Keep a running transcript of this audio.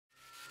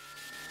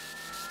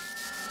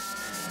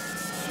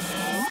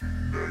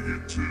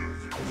So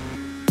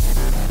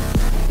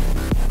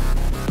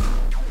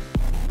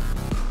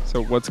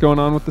what's going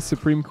on with the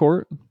Supreme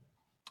Court?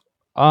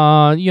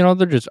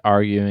 They're just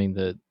arguing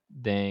the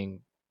dang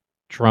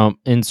Trump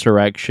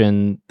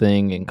insurrection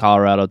thing in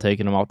Colorado,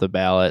 taking him off the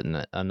ballot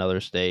in another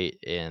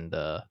state, and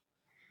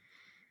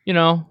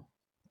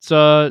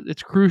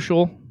it's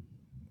crucial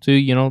to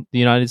the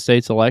United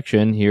States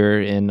election here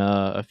in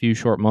a few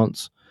short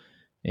months,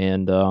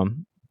 and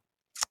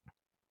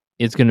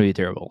it's going to be a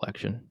terrible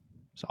election.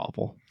 It's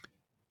awful.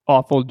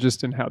 Awful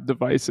just in how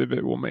divisive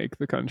it will make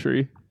the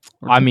country.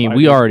 I mean,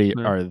 we already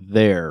are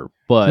there,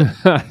 but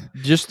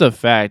just the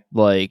fact,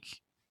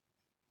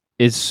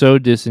 it's so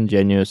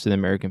disingenuous to the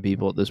American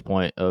people at this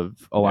point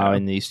of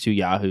allowing these two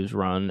yahoos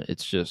run.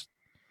 It's just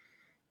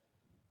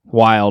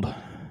wild.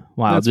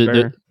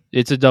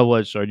 It's a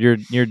double-edged sword.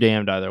 You're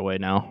damned either way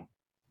now.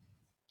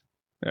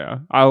 Yeah,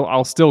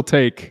 I'll still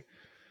take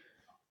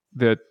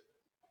the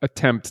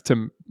attempt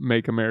to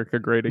make America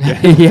great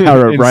again. Yeah,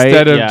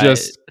 right.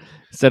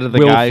 Instead of the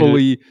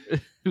willfully, guy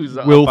who's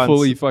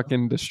willfully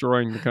fucking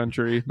destroying the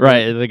country.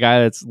 Right, the guy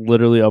that's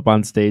literally up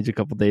on stage a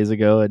couple days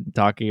ago and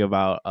talking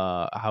about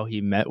how he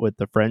met with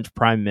the French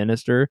Prime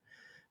Minister,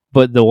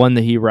 but the one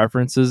that he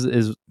references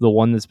is the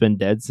one that's been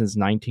dead since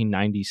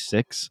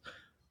 1996.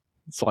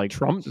 It's like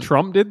Trump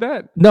did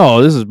that?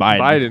 No, this is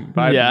Biden.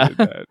 Biden did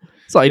that.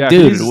 It's like,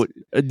 dude,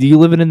 do you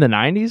live in the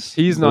 90s?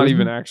 He's not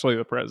even actually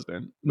the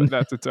president, but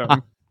that's its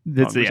own.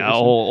 It's a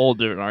whole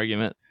different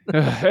argument.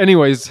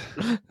 Anyways,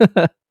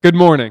 good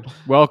morning.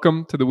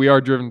 Welcome to the We Are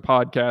Driven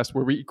podcast,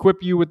 where we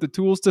equip you with the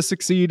tools to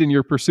succeed in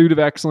your pursuit of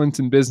excellence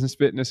in business,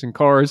 fitness, and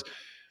cars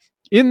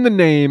in the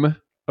name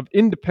of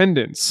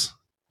independence,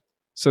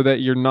 so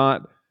that you're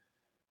not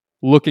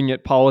looking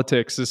at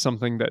politics as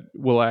something that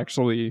will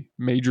actually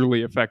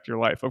majorly affect your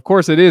life. Of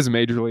course, it is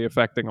majorly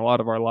affecting a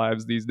lot of our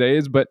lives these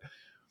days, but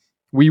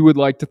we would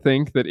like to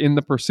think that in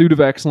the pursuit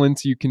of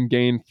excellence, you can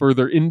gain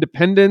further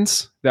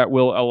independence that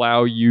will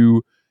allow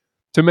you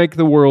to make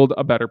the world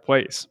a better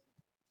place.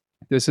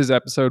 This is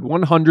episode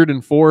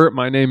 104.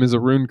 My name is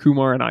Arun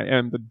Kumar, and I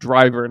am the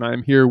driver, and I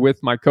am here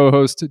with my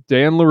co-host,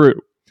 Dan LaRue.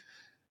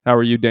 How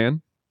are you,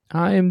 Dan?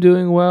 I am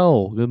doing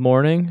well. Good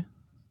morning.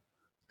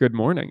 Good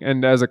morning.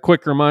 And as a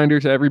quick reminder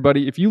to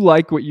everybody, if you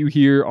like what you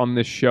hear on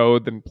this show,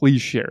 then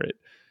please share it.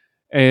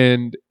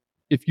 And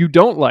if you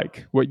don't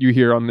like what you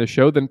hear on this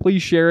show, then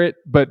please share it,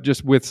 but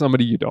just with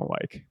somebody you don't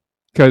like.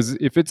 Because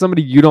if it's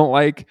somebody you don't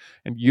like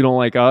and you don't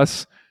like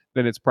us,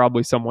 then it's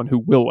probably someone who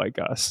will like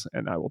us,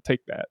 and I will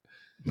take that.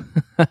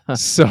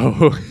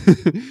 So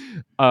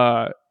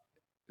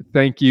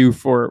thank you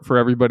for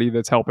everybody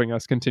that's helping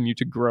us continue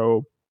to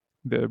grow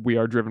the We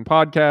Are Driven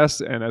podcast,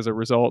 and as a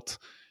result,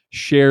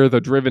 share the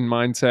driven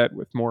mindset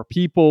with more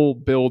people,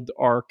 build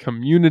our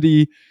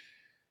community,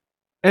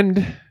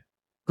 and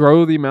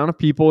grow the amount of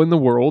people in the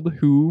world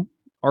who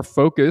are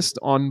focused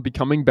on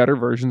becoming better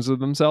versions of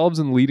themselves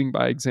and leading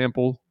by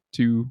example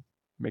to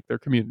make their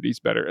communities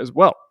better as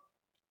well.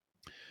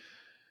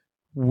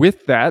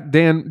 With that,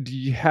 Dan, do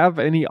you have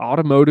any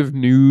automotive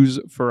news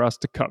for us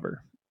to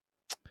cover?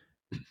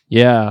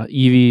 Yeah,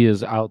 EV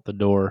is out the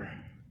door.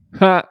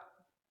 Ha.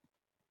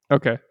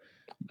 Okay.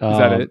 Is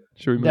that it?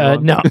 Should we move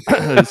on? No.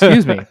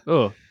 Excuse me.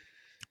 Oh,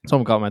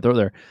 someone caught my throat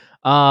there.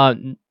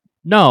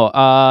 No.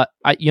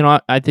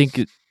 I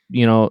think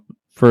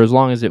for as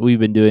long as we've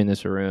been doing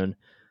this, Arun,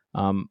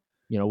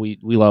 we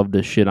love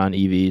to shit on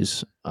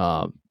EVs.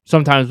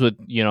 Sometimes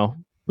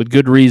with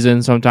good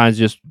reason. Sometimes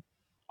just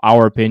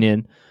our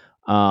opinion.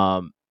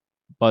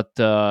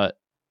 But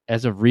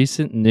as of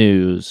recent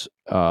news,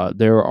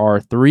 there are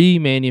 3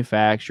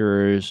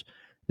 manufacturers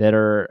that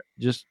are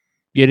just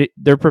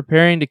they're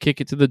preparing to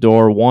kick it to the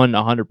door. One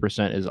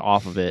 100% is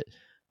off of it,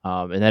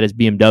 and that is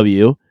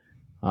BMW.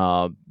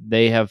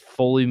 They have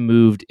fully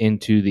moved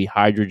into the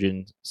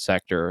hydrogen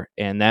sector,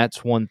 and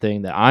that's one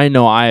thing that I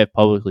know I have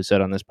publicly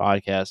said on this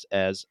podcast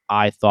as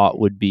I thought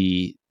would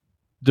be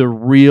the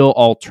real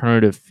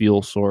alternative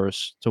fuel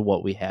source to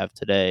what we have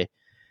today.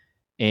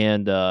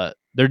 And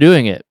they're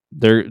doing it.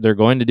 They're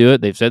going to do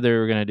it. They've said they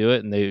were going to do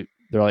it, and they're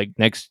like,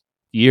 next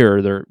year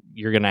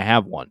you're going to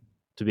have one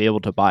to be able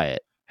to buy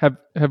it.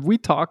 Have we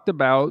talked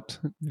about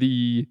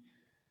the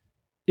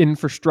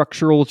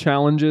infrastructural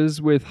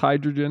challenges with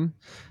hydrogen?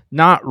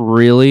 Not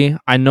really.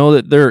 I know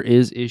that there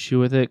is issue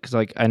with it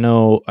because, I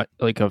know,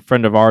 a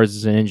friend of ours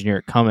is an engineer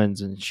at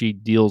Cummins, and she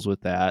deals with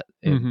that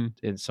and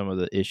some of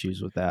the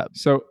issues with that.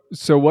 So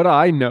what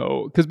I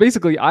know, because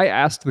basically I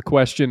asked the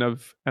question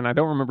of, and I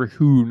don't remember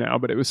who now,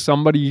 but it was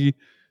somebody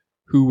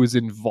who was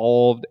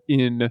involved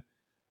in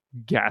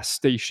gas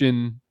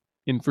station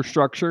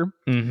infrastructure,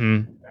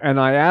 and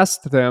I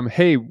asked them,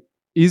 "Hey,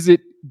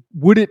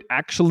 would it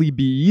actually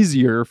be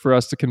easier for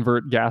us to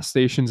convert gas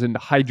stations into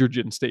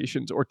hydrogen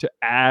stations, or to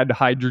add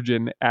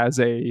hydrogen as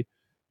a,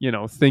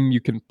 thing you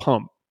can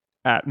pump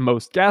at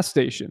most gas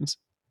stations?"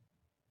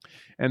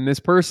 And this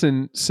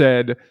person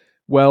said,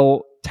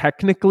 well,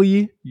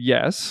 technically,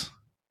 yes.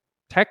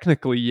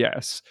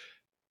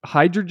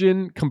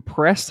 Hydrogen,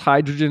 compressed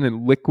hydrogen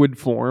in liquid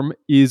form,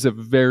 is a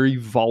very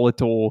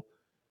volatile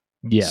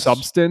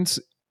substance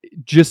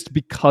just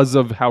because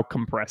of how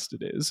compressed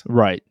it is.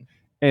 Right.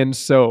 And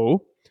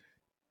so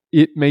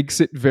it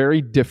makes it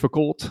very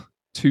difficult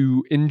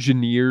to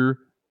engineer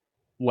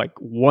like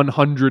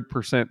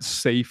 100%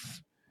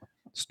 safe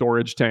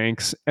storage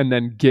tanks and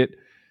then get,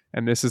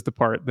 and this is the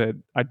part that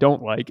I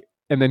don't like,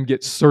 and then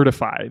get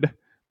certified.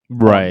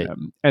 Right.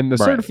 And the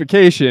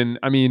certification,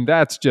 I mean,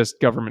 that's just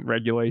government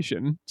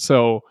regulation.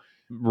 So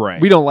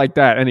we don't like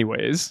that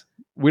anyways.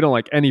 We don't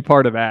like any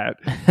part of that.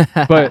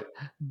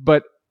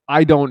 But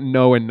I don't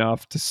know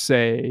enough to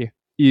say,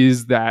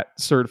 is that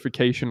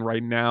certification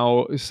right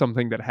now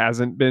something that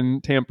hasn't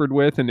been tampered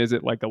with, and is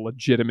it like a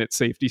legitimate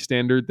safety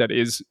standard that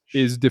is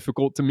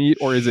difficult to meet,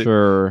 or is it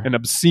an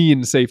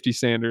obscene safety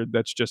standard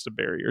that's just a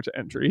barrier to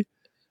entry?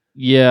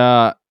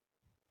 Yeah,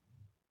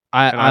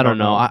 I don't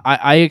know.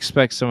 I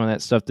expect some of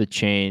that stuff to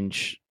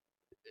change.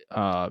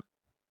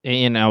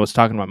 And I was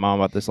talking to my mom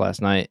about this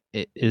last night.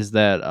 Is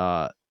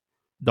that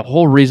the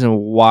whole reason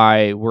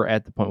why we're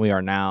at the point we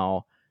are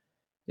now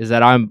is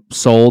that I'm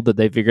sold that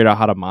they figured out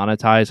how to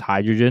monetize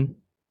hydrogen.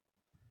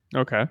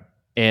 Okay.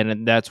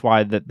 And that's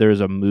why that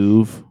there's a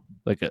move,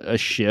 like a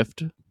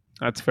shift.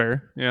 That's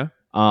fair. Yeah.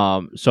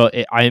 So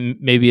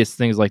maybe it's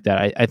things like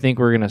that. I think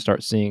we're going to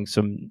start seeing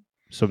some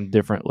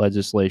different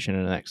legislation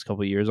in the next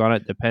couple of years on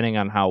it, depending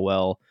on how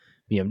well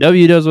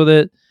BMW does with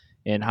it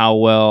and how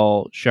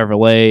well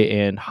Chevrolet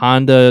and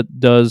Honda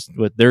does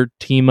with their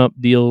team up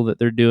deal that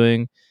they're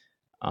doing.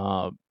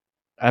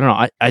 I don't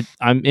know.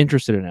 I'm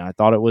interested in it. I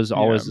thought it was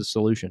always the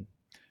solution.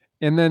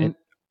 And then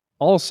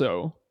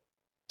also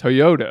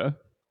Toyota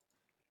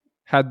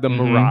had the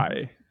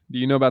Mirai. Do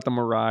you know about the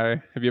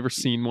Mirai? Have you ever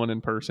seen one in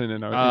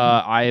person?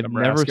 I have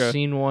never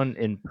seen one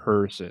in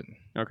person.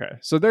 Okay.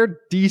 So they're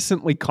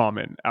decently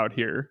common out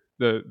here.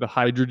 The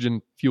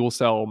hydrogen fuel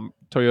cell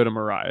Toyota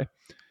Mirai.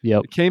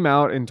 Yep. It came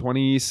out in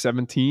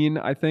 2017,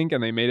 I think,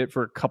 and they made it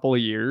for a couple of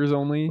years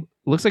only. It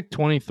looks like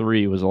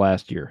 23 was the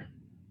last year.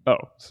 Oh,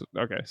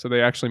 okay. So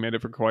they actually made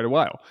it for quite a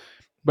while.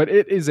 But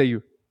it is a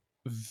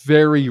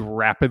very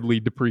rapidly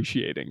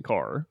depreciating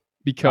car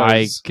because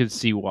I could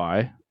see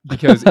why.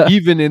 Because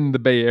even in the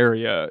Bay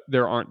Area,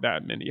 there aren't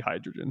that many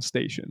hydrogen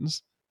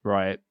stations.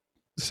 Right.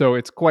 So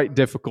it's quite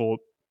difficult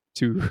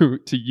to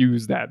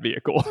use that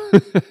vehicle.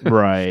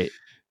 Right.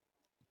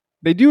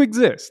 They do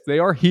exist. They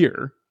are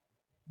here,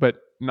 but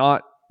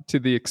not to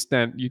the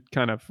extent you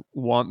kind of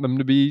want them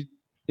to be,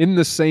 in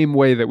the same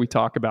way that we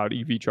talk about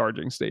EV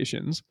charging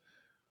stations.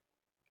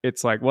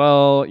 It's like,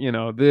 well,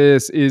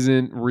 this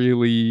isn't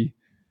really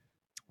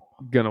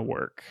gonna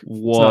work.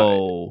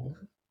 Whoa.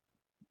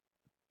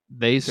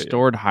 They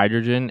stored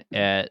hydrogen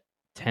at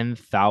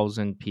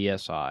 10,000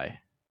 PSI.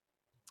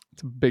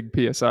 It's a big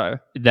PSI.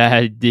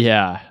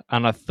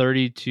 On a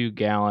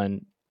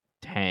 32-gallon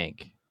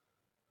tank.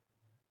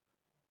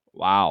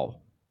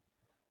 Wow.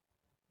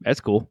 That's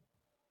cool.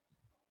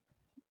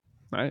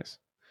 Nice.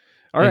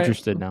 All right.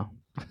 Interested now.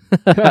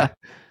 But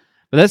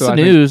that's the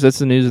news. That's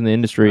the news in the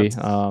industry.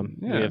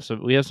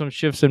 We have some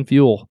shifts in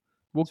fuel.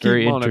 We'll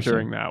keep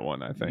monitoring that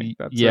one, I think.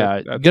 That's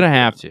gonna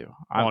have to.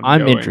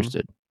 I'm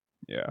interested.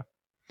 Yeah.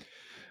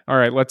 All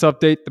right, let's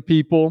update the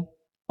people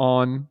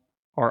on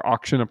our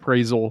auction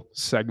appraisal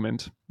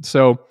segment.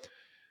 So,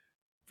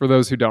 for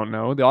those who don't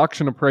know, the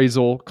auction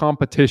appraisal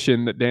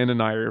competition that Dan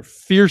and I are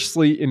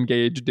fiercely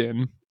engaged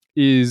in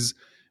is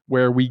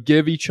where we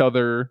give each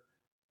other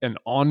an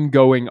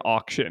ongoing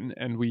auction,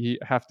 and we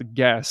have to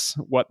guess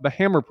what the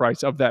hammer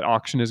price of that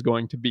auction is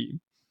going to be.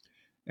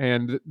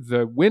 And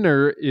the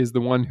winner is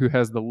the one who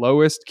has the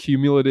lowest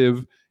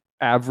cumulative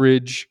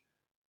average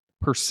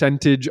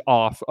percentage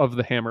off of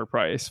the hammer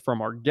price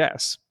from our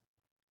guess.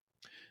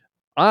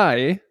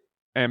 I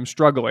am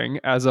struggling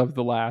as of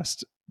the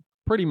last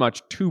pretty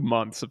much 2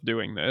 months of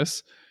doing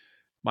this.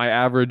 My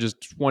average is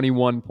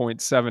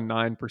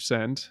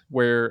 21.79%,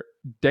 where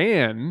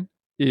Dan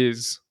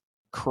is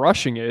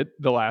crushing it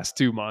the last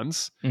 2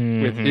 months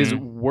with his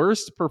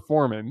worst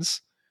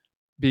performance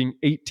being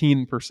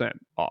 18%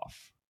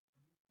 off.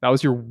 That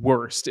was your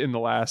worst in the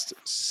last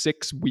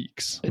 6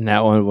 weeks. And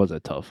that one was a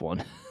tough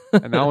one.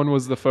 And that one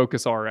was the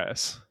Focus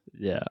RS.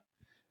 Yeah.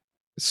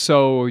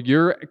 So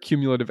your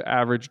cumulative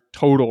average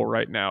total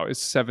right now is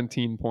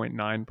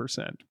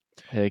 17.9%.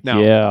 Heck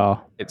now, yeah.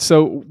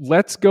 So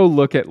let's go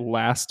look at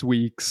last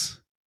week's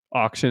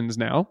auctions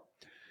now.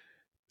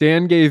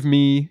 Dan gave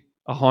me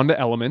a Honda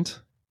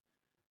Element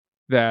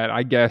that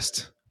I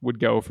guessed would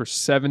go for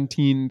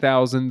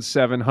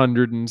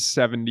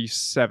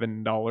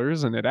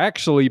 $17,777, and it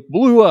actually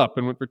blew up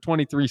and went for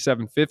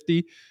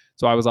 $23,750.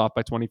 So I was off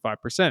by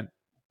 25%.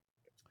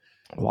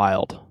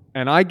 Wild.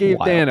 And I gave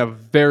Dan a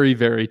very,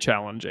 very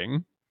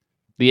challenging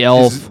the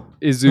Elf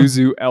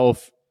Isuzu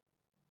Elf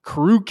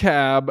crew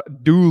cab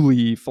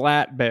dually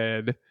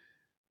flatbed,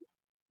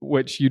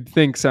 which you'd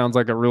think sounds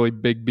like a really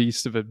big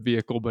beast of a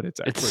vehicle, but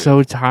it's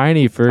so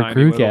tiny for a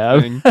crew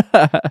cab.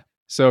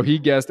 So he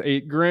guessed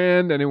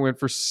 $8,000 and it went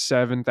for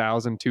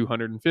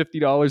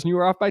 $7,250, and you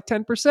were off by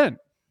 10%.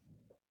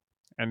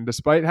 And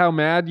despite how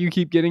mad you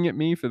keep getting at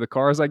me for the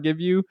cars I give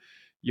you,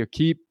 you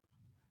keep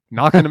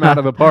knocking them out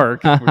of the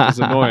park, which is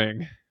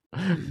annoying.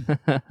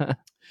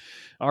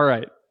 All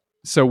right.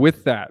 So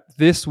with that,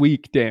 this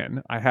week,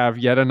 Dan, I have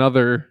yet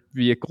another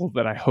vehicle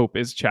that I hope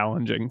is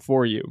challenging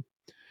for you.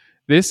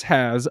 This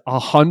has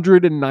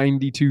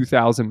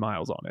 192,000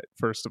 miles on it,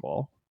 first of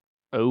all.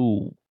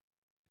 Oh.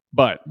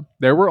 But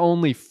there were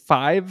only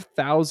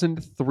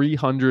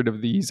 5,300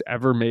 of these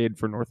ever made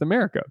for North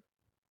America.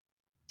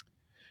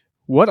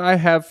 What I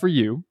have for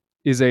you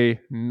is a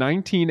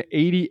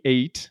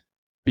 1988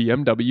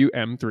 BMW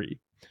M3.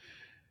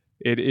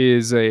 It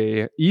is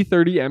a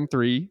E30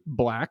 M3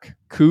 black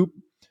coupe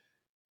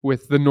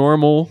with the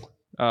normal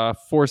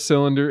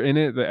 4-cylinder in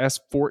it, the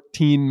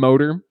S14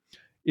 motor.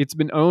 It's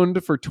been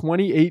owned for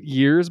 28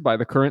 years by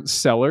the current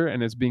seller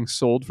and is being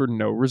sold for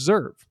no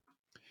reserve.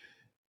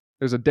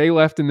 There's a day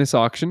left in this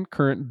auction.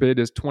 Current bid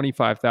is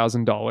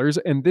 $25,000,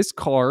 and this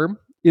car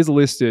is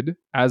listed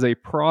as a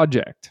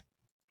project.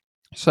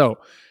 So,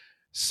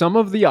 some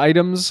of the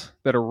items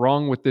that are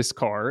wrong with this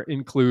car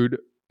include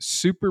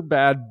super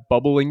bad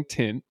bubbling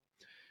tint,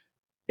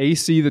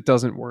 AC that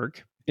doesn't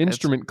work,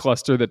 instrument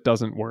cluster that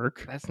doesn't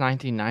work. That's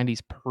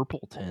 1990s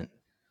purple tint.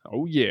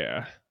 Oh,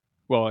 yeah.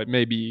 Well, it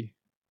may be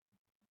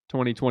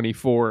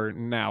 2024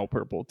 now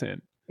purple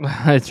tint.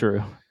 That's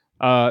true.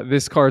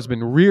 This car's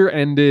been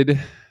rear-ended,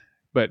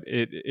 but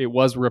it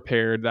was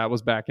repaired. That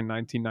was back in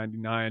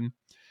 1999.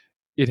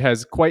 It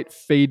has quite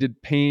faded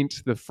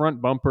paint. The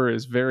front bumper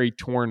is very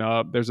torn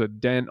up. There's a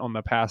dent on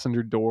the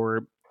passenger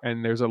door,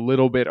 and there's a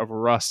little bit of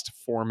rust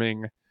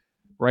forming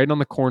right on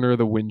the corner of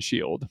the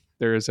windshield.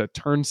 There is a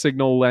turn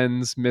signal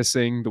lens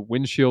missing. The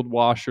windshield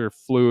washer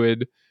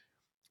fluid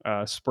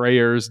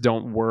sprayers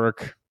don't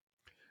work.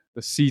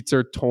 The seats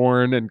are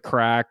torn and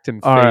cracked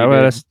and faded. All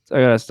right,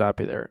 I gotta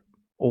stop you there.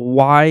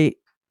 Why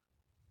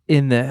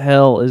in the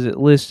hell is it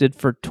listed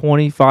for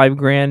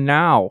 $25,000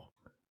 now?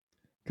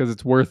 Because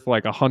it's worth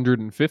like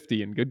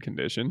 $150 in good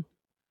condition.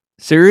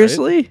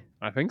 Seriously? Right?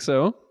 I think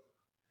so.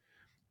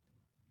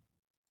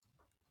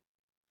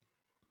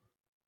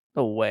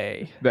 No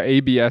way. The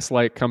ABS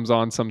light comes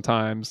on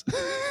sometimes.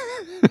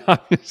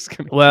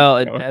 Well,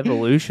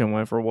 Evolution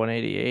went for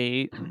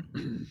 188.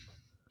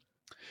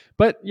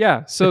 But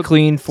yeah, so the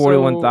clean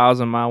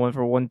 41,000 mile went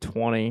for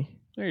 120.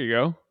 There you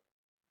go.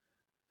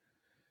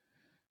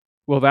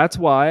 Well, that's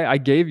why I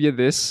gave you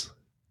this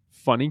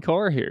funny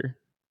car here.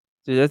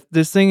 Dude,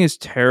 this thing is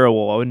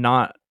terrible. I would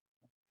not.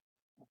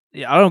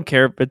 Yeah, I don't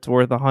care if it's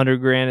worth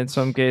 $100,000 in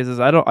some cases.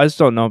 I just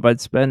don't know if I'd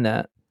spend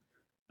that.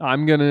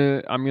 I'm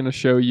gonna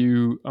show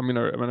you. I'm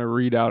gonna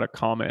read out a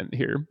comment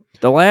here.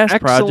 The last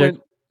project.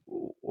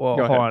 Well,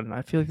 hold on.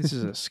 I feel like this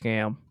is a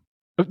scam.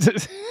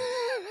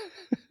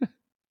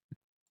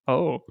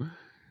 Oh,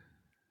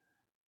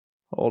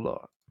 hold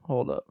up.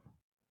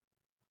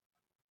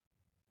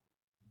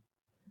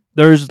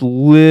 There's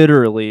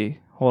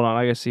literally. Hold on.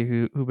 I gotta see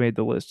who made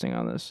the listing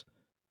on this.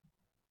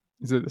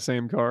 Is it the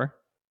same car?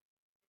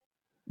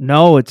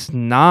 No, it's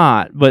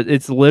not. But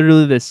it's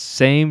literally the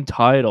same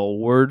title,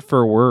 word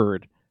for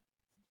word.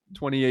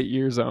 28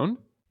 years owned?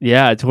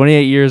 Yeah,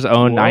 28 years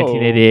owned,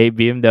 1988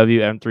 BMW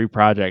M3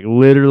 project.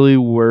 Literally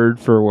word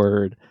for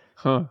word.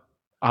 Huh.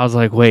 I was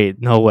like, wait,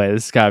 no way.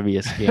 This has got to be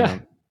a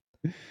scam.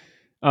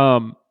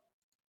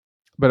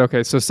 But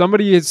okay, so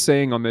somebody is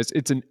saying on this,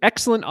 it's an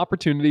excellent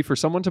opportunity for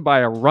someone to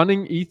buy a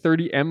running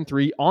E30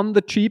 M3 on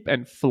the cheap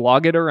and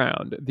flog it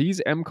around.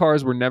 These M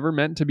cars were never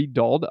meant to be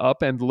dolled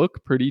up and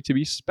look pretty to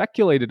be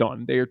speculated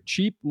on. They are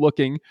cheap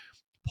looking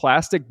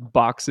plastic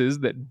boxes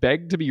that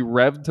beg to be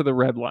revved to the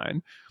red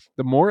line.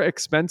 The more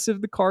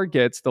expensive the car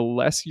gets, the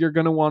less you're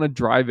going to want to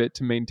drive it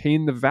to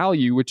maintain the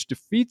value, which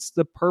defeats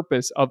the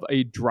purpose of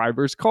a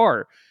driver's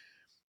car.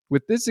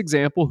 With this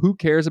example, who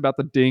cares about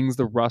the dings,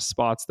 the rust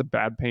spots, the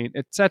bad paint,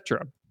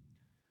 etc.?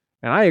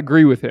 And I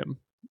agree with him.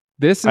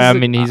 He's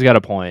got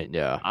a point,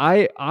 yeah.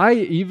 When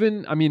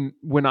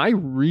I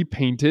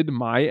repainted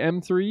my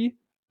M3,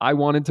 I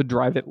wanted to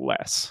drive it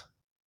less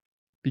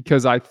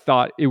because I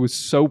thought it was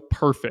so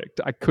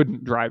perfect, I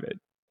couldn't drive it.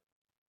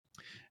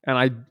 And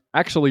I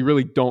actually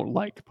really don't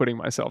like putting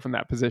myself in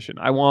that position.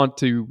 I want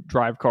to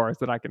drive cars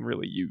that I can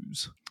really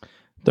use.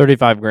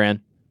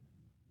 $35,000.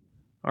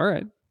 All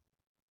right.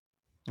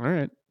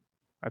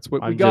 That's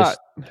what we got.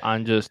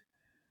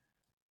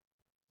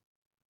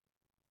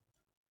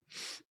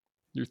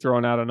 You're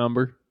throwing out a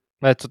number?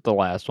 That's what the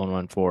last one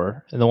went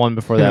for. And the one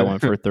before that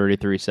went for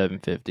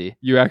 $33,750.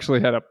 You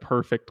actually had a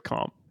perfect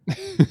comp.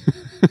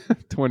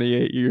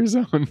 28 years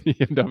on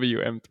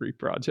BMW M3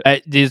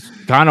 project. It's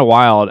kind of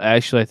wild.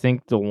 Actually, I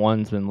think the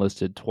one's been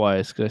listed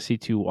twice because I see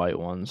two white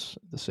ones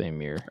the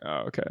same year.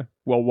 Oh, okay.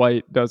 Well,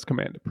 white does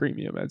command a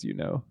premium, as you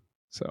know.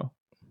 So,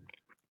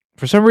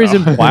 for some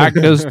reason, black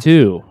does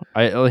too.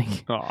 I was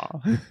just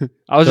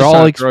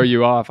trying to throw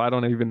you off. I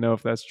don't even know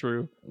if that's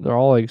true. They're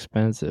all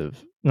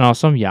expensive. No,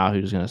 some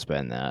Yahoo's gonna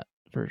spend that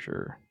for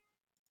sure.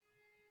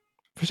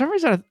 For some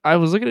reason, I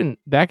was looking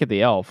back at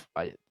the Elf.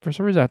 For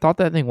some reason, I thought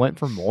that thing went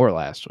for more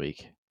last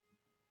week.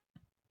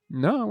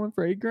 No, it went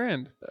for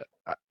 $8,000.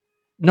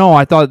 No,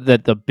 I thought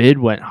that the bid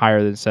went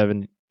higher than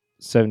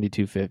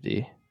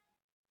 $7,250.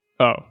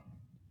 Oh,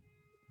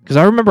 Because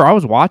I remember I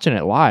was watching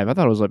it live. I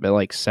thought it was like at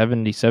like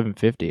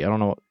 77.50. I don't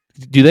know.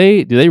 Do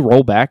they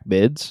roll back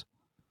bids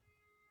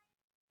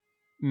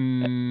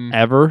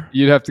ever?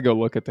 You'd have to go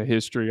look at the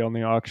history on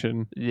the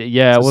auction.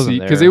 Yeah, it wasn't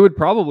there. Because it would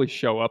probably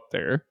show up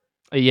there.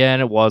 Yeah,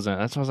 and it wasn't.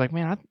 That's why I was like,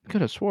 man, I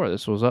could have swore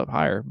this was up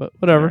higher, but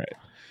whatever. Right.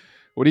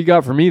 What do you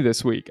got for me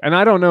this week? And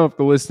I don't know if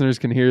the listeners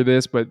can hear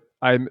this, but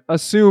I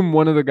assume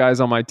one of the guys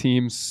on my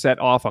team set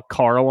off a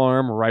car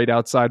alarm right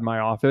outside my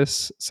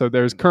office. So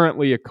there's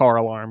currently a car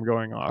alarm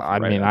going off. I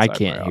mean, I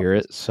can't hear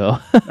it, so.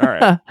 All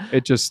right.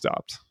 It just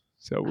stopped.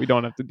 So we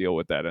don't have to deal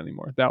with that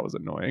anymore. That was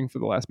annoying for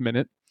the last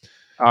minute.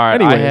 All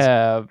right. Anyways. I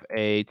have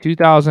a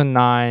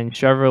 2009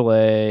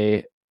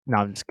 Chevrolet. No,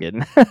 I'm just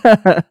kidding.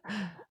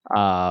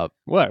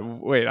 What?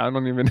 Wait, I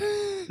don't even.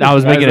 I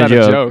was making a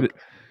joke.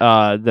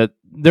 That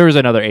there was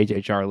another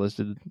HHR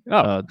listed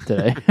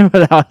today,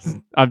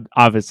 but I'm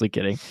obviously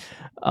kidding.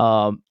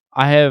 I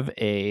have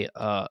a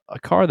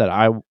car that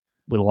I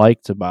would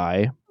like to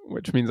buy,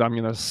 which means I'm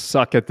gonna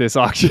suck at this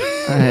auction.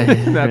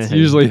 That's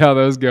usually how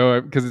those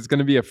go, because it's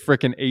gonna be a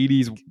freaking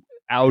 '80s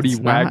Audi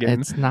wagon.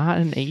 It's not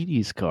an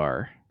 '80s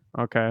car.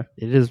 Okay,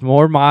 it is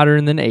more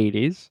modern than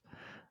 '80s.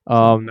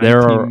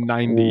 There are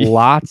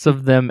lots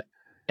of them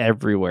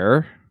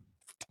everywhere.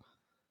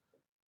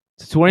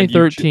 It's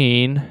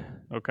 2013.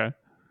 Okay.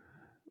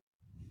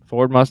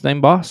 Ford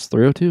Mustang Boss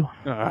 302.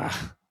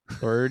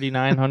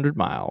 3,900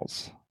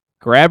 miles.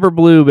 Grabber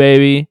blue,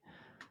 baby.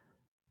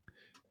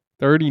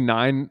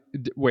 39.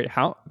 Wait,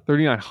 how?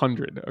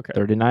 3,900. Okay.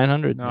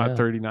 3,900. Not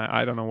 39.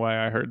 I don't know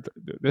why I heard.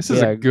 This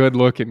is a good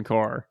looking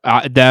car.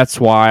 That's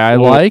why I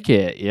like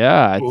it.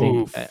 Yeah. I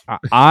think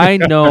I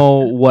know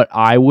what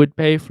I would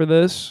pay for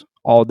this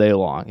all day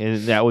long, and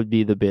that would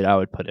be the bid I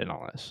would put in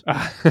on this.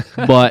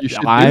 But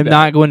I'm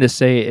not going to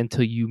say it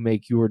until you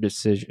make your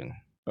decision.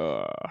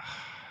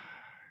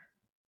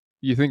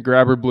 You think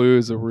Grabber blue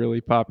is a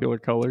really popular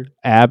color?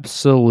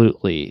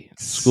 Absolutely.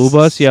 School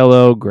bus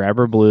yellow,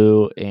 Grabber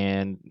blue,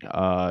 and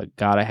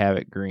gotta have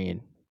it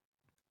green.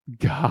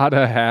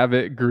 Gotta have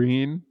it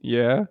green.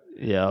 Yeah.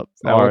 Yep.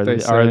 Are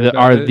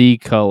the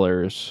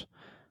colors.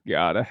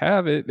 Gotta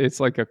have it. It's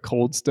like a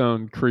Cold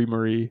Stone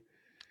Creamery.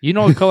 You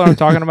know what color I'm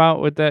talking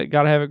about with that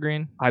gotta have it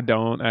green? I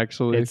don't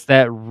actually. It's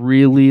that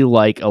really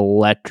like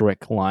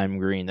electric lime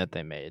green that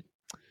they made.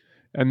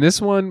 And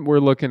this one we're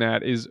looking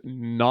at is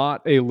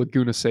not a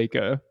Laguna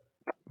Seca.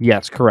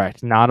 Yes,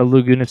 correct. Not a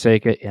Laguna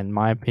Seca. In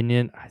my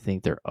opinion, I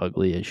think they're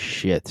ugly as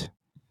shit.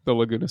 The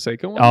Laguna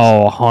Seca ones?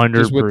 Oh, 100%.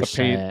 Just with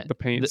the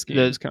paint scheme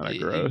is kind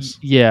of gross.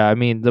 Yeah, I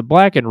mean, the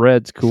black and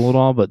red's cool and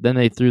all, but then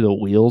they threw the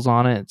wheels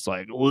on it. It's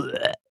like,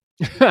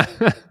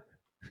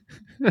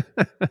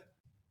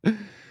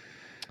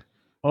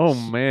 oh,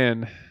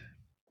 man.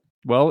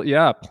 Well,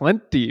 yeah,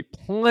 plenty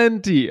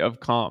of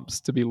comps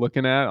to be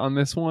looking at on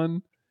this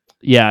one.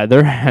 Yeah,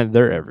 they're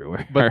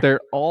everywhere. But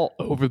they're all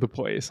over the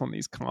place on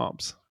these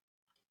comps.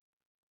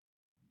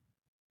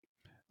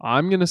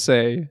 I'm going to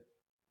say,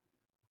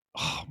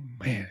 oh,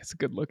 man, it's a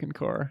good-looking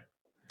car.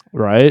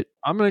 Right?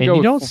 I'm going to go.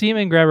 You don't see him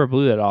in Grabber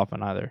blue that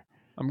often either.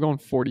 I'm going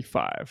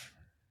 45.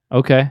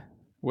 Okay.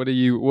 What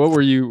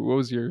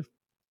was your...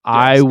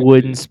 I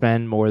wouldn't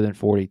spend more than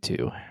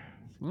 42.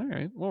 All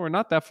right. Well, we're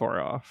not that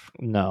far off.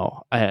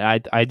 No.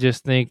 I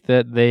just think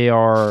that they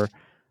are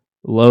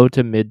low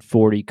to mid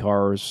 40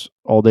 cars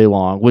all day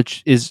long,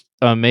 which is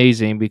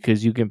amazing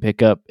because you can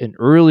pick up an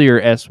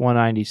earlier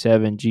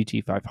S197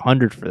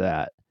 GT500 for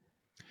that.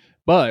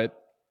 But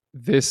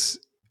this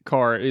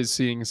car is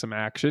seeing some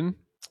action.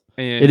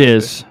 And it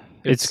is.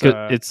 It's good.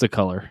 It's the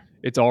color.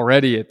 It's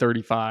already at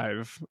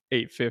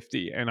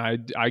 35,850, and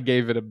I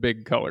gave it a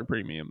big color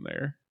premium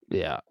there.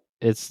 Yeah,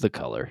 it's the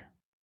color.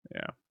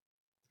 Yeah.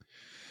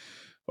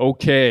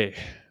 Okay.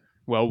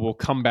 Well, we'll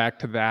come back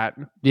to that.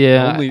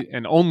 Yeah.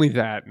 Only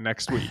that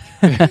next week.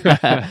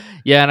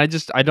 Yeah, and I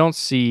don't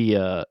see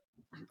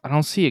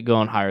it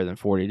going higher than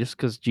 40 just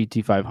because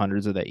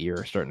GT500s of that year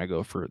are starting to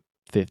go for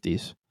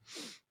 50s.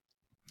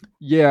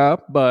 Yeah,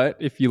 but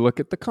if you look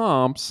at the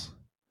comps,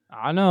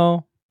 I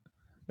know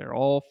they're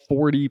all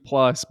 40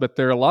 plus, but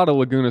there are a lot of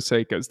Laguna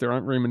Secas. There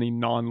aren't very many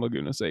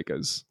non-Laguna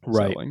Secas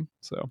selling.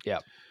 So yeah,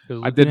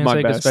 I did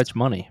my best. Fetch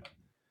money.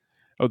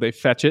 Oh, they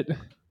fetch it?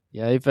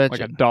 Yeah, they fetch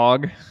like it. A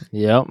dog?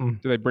 Yep.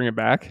 Do they bring it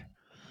back?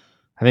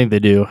 I think they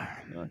do.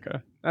 Okay.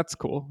 That's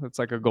cool. It's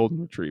like a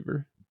golden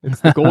retriever.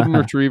 It's the golden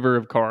retriever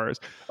of cars.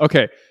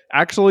 Okay.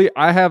 Actually,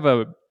 I have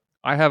a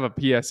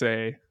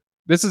PSA.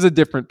 This is a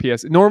different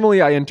PSA.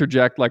 Normally, I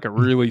interject like a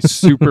really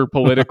super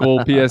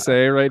political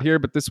PSA right here,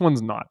 but this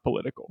one's not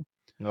political.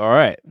 All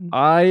right.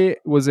 I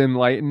was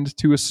enlightened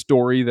to a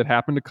story that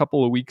happened a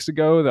couple of weeks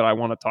ago that I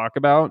want to talk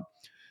about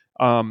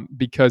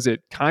because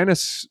it kind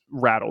of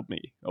rattled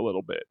me a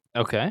little bit.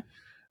 Okay.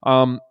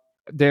 Dan,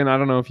 I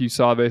don't know if you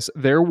saw this.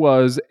 There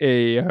was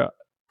a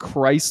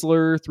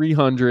Chrysler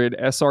 300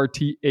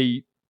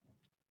 SRT8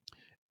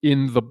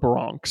 in the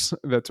Bronx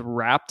that's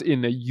wrapped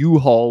in a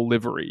U-Haul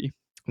livery.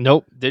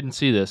 Nope, didn't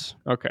see this.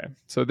 Okay,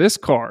 so this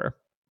car,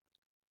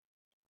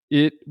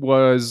 it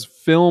was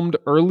filmed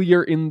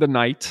earlier in the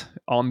night,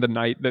 on the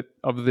night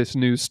of this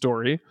news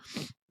story.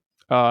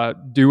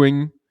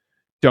 doing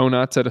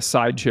donuts at a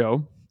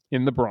sideshow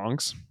in the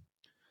Bronx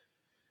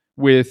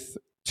with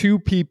two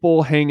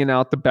people hanging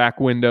out the back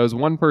windows,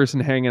 one person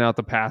hanging out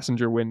the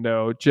passenger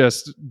window,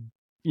 just,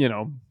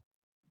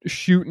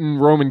 shooting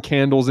Roman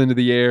candles into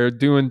the air,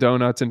 doing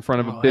donuts in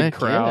front of a big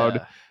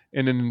crowd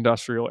in an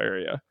industrial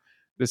area.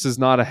 This is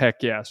not a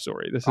heck yeah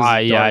story. This is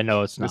dark. Yeah, I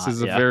know it's not. This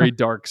is a very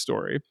dark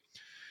story.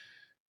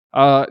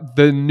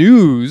 The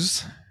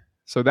news,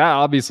 so that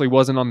obviously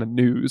wasn't on the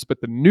news, but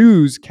the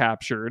news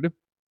captured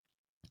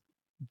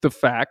the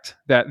fact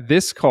that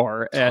this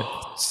car at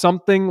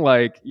something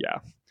like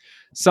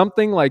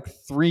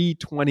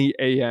 3:20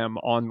 a.m.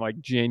 on like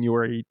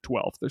January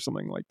 12th or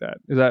something like that.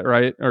 Is that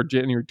right? Or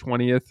January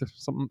 20th,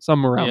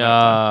 somewhere around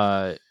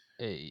that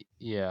time.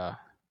 Yeah.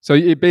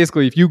 So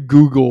basically, if you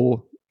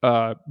Google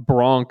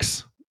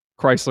Bronx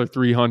Chrysler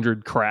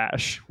 300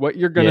 crash, what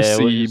you're going to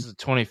see is the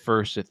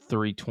 21st at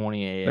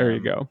 3:20 a.m. There you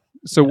go.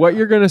 So what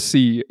you're going to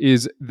see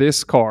is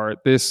this car,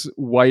 this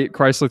white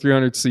Chrysler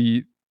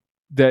 300C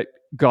that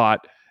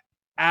got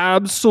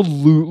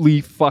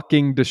absolutely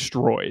fucking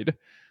destroyed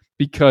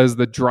because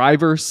the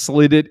driver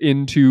slid it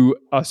into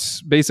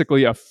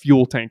basically a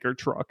fuel tanker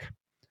truck,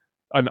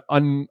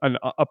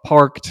 a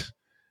parked,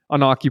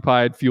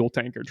 unoccupied fuel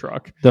tanker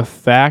truck. The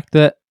fact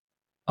that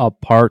a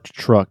parked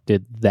truck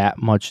did that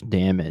much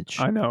damage.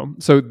 I know.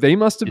 So they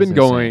must have been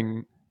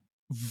going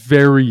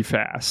very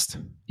fast.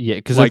 Yeah,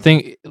 because the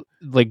thing,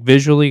 like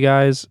visually,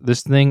 guys,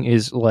 this thing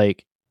is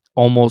like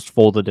almost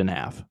folded in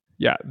half.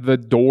 Yeah, the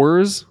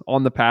doors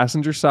on the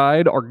passenger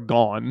side are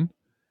gone.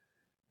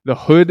 The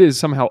hood is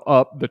somehow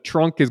up. The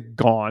trunk is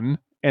gone,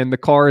 and the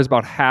car is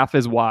about half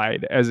as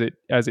wide as it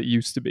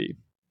used to be.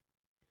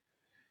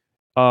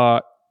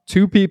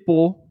 2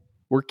 people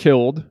were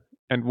killed,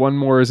 and 1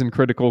 more is in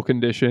critical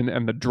condition,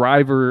 and the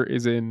driver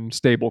is in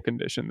stable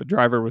condition. The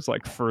driver was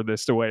like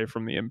furthest away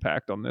from the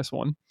impact on this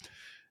one.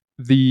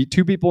 The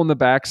 2 people in the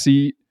back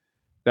seat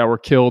that were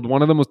killed,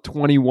 one of them was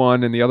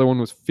 21 and the other one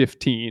was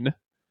 15.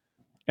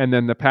 And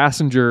then the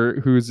passenger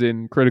who's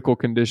in critical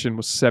condition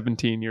was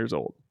 17 years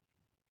old.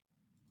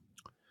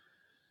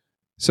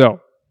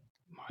 So,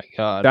 my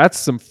God, that's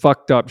some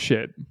fucked up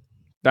shit.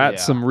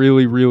 That's some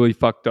really, really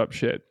fucked up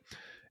shit.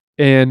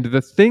 And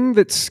the thing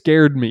that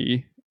scared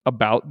me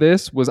about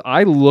this was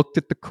I looked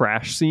at the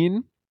crash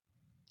scene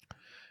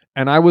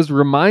and I was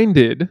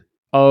reminded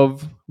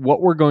of what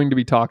we're going to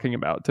be talking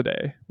about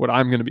today, what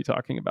I'm going to be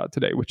talking about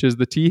today, which is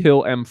the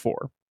T-Hill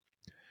M4.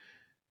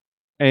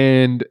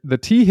 And the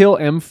T-Hill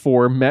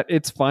M4 met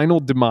its final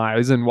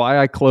demise, and why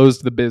I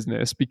closed the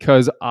business,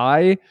 because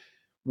I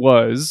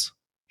was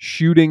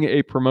shooting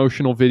a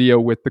promotional video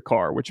with the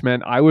car, which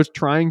meant I was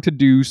trying to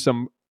do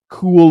some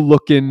cool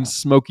looking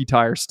smoky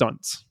tire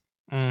stunts.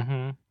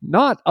 Mm-hmm.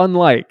 Not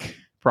unlike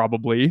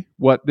probably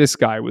what this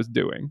guy was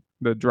doing,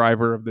 the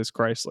driver of this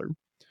Chrysler.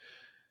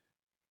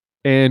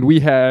 And we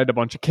had a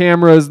bunch of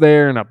cameras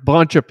there, and a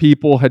bunch of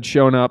people had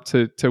shown up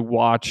to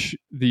watch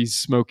these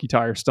smoky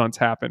tire stunts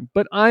happen.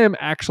 But I am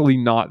actually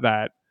not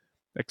that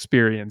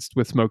experienced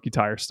with smoky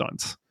tire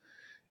stunts.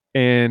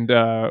 And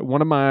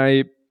one of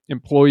my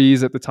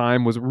employees at the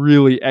time was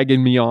really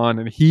egging me on,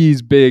 and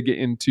he's big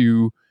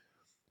into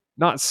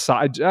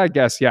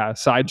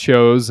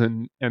sideshows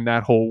and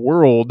that whole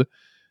world.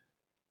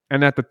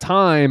 And at the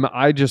time,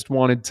 I just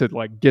wanted to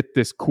like get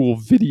this cool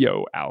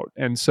video out.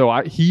 And so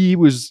he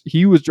was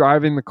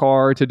driving the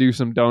car to do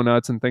some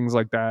donuts and things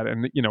like that.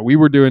 And, we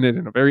were doing it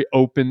in a very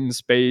open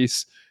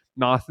space,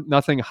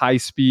 nothing high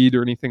speed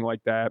or anything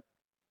like that.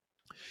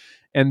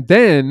 And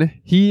then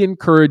he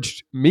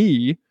encouraged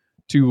me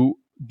to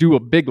do a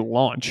big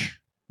launch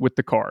with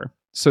the car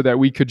so that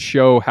we could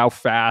show how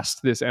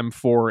fast this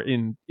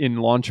M4 in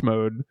launch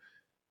mode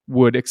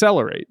would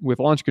accelerate with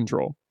launch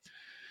control.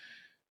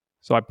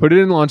 So I put it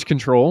in launch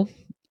control,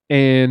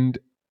 and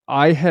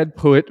I had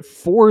put,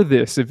 for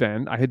this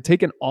event, I had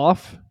taken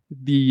off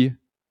the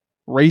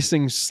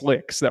racing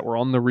slicks that were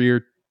on the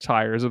rear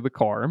tires of the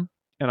car,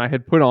 and I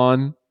had put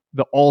on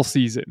the all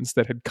seasons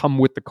that had come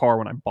with the car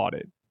when I bought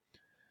it.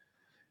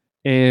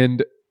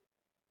 And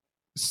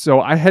so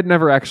I had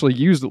never actually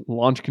used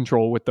launch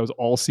control with those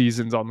all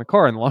seasons on the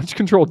car, and launch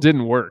control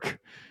didn't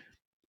work.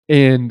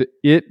 And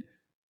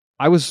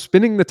I was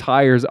spinning the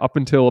tires up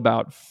until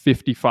about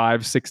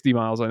 55, 60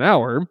 miles an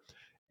hour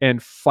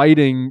and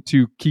fighting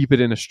to keep it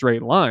in a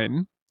straight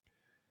line.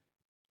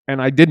 And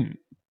I didn't.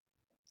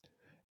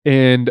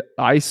 And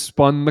I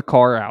spun the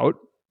car out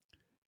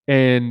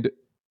and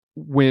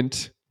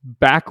went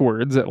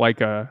backwards at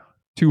like a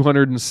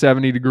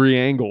 270-degree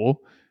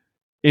angle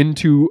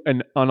into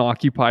an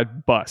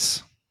unoccupied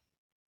bus.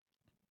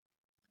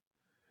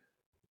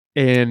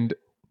 And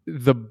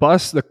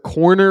the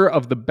corner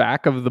of the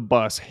back of the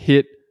bus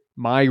hit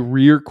my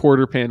rear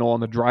quarter panel on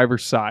the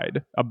driver's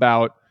side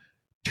about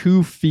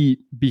 2 feet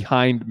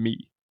behind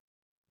me.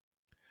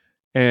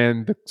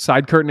 And the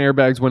side curtain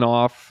airbags went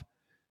off,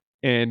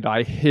 and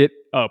I hit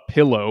a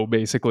pillow,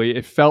 basically.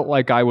 It felt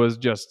like I was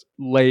just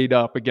laid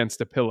up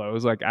against a pillow. It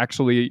was like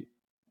actually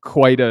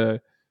quite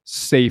a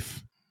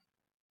safe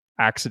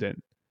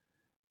accident.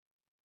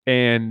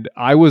 and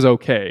I was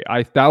okay.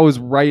 That was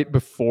right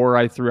before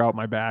I threw out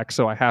my back,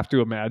 so I have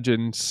to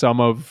imagine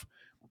some of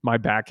my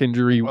back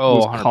injury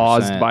was 100%.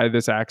 caused by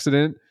this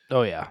accident.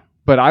 Oh yeah.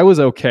 But I was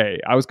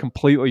okay. I was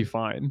completely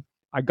fine.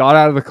 I got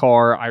out of the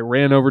car. I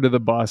ran over to the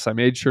bus. I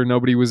made sure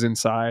nobody was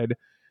inside.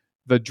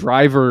 The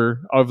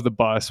driver of the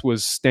bus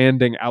was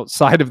standing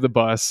outside of the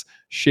bus,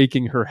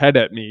 shaking her head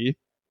at me.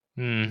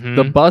 Mm-hmm.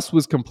 The bus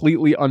was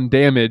completely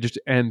undamaged,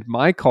 and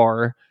my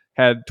car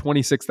had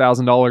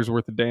 $26,000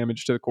 worth of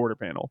damage to the quarter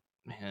panel.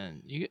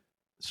 Man, you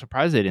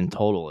surprised they didn't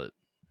total it.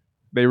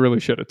 They really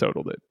should have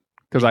totaled it.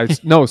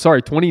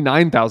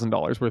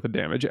 $29,000 worth of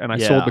damage, and I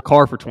sold the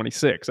car for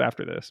 26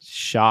 after this.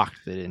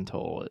 Shocked they didn't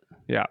total it.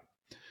 Yeah.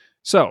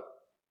 So,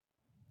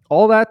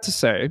 all that to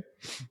say,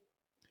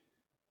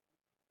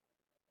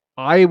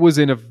 I was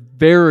in a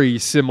very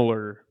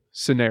similar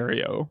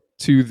scenario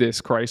to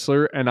this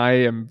Chrysler, and I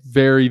am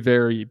very,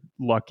 very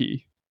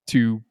lucky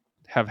to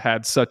have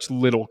had such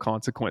little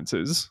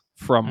consequences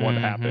from what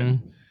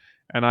happened.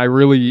 And I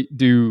really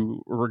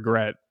do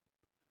regret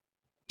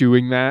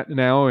doing that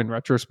now in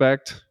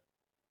retrospect.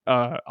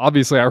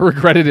 Obviously, I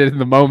regretted it in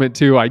the moment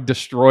too. I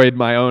destroyed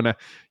my own,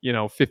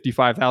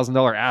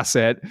 $55,000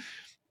 asset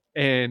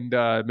and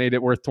made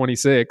it worth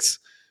 26.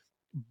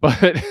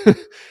 But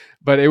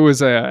it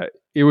was a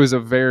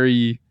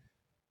very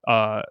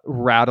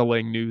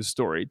rattling news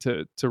story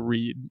to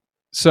read.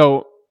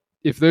 So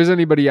if there's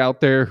anybody out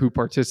there who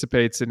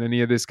participates in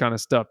any of this kind of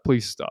stuff,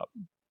 please stop,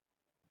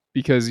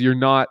 because you're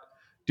not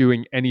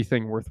doing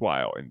anything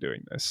worthwhile in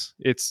doing this.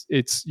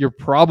 You're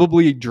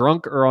probably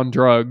drunk or on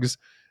drugs,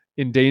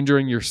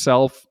 endangering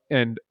yourself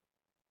and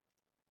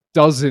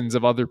dozens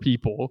of other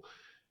people,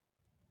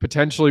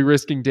 potentially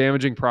risking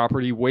damaging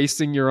property,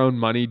 wasting your own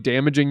money,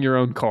 damaging your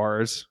own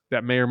cars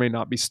that may or may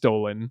not be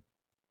stolen.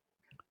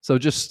 So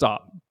just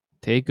stop.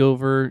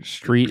 Takeover,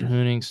 street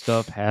hooning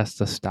stuff has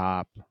to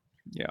stop.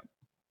 Yeah.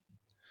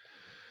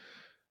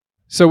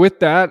 So with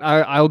that,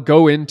 I'll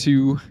go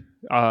into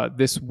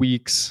this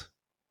week's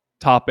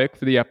topic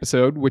for the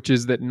episode, which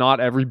is that not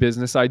every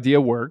business idea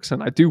works.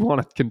 And I do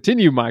want to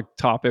continue my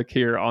topic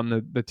here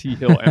on the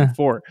T-Hill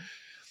M4.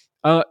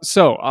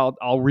 So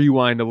I'll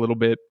rewind a little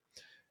bit.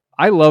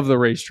 I love the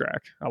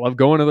racetrack. I love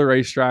going to the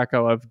racetrack. I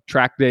love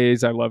track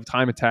days. I love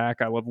time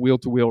attack. I love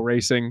wheel-to-wheel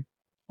racing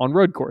on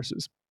road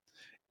courses.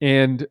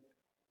 And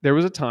there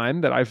was a time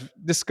that I've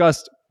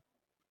discussed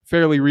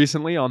fairly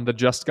recently on the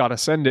Just Gotta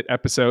Send It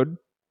episode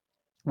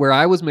where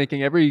I was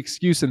making every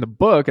excuse in the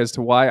book as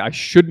to why I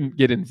shouldn't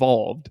get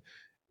involved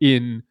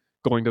in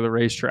going to the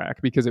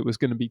racetrack, because it was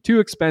going to be too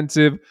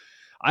expensive.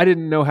 I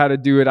didn't know how to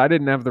do it. I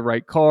didn't have the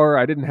right car.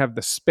 I didn't have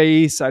the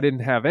space. I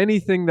didn't have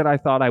anything that I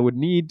thought I would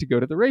need to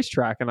go to the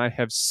racetrack. And I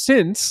have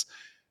since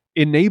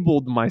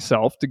enabled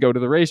myself to go to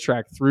the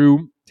racetrack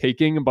through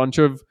taking a bunch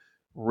of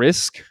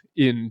risk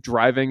in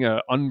driving an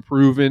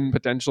unproven,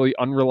 potentially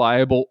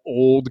unreliable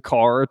old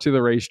car to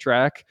the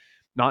racetrack,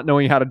 not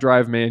knowing how to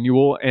drive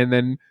manual, and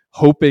then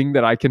hoping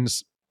that I can,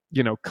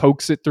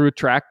 coax it through a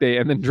track day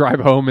and then drive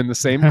home in the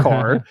same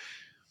car.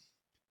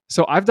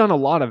 So I've done a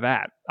lot of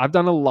that. I've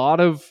done a lot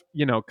of,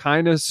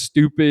 kind of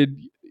stupid,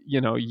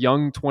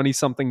 young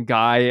 20-something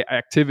guy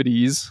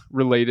activities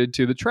related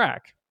to the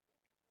track.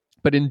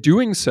 But in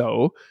doing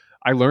so,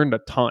 I learned a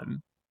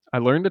ton.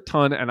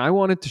 And I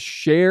wanted to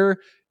share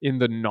in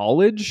the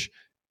knowledge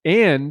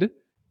and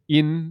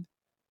in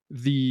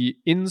the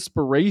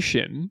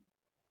inspiration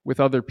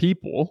with other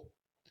people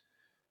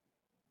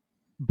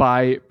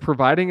by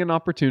providing an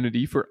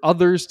opportunity for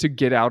others to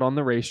get out on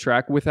the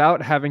racetrack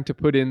without having to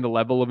put in the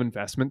level of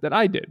investment that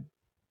I did.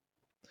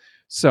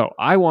 So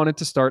I wanted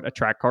to start a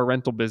track car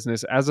rental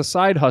business as a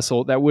side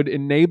hustle that would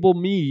enable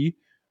me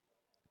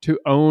to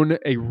own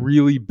a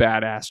really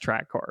badass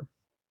track car.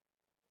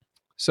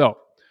 So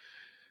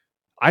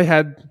I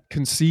had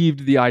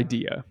conceived the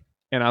idea,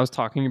 and I was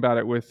talking about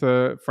it with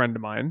a friend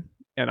of mine,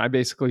 and I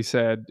basically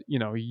said,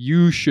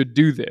 you should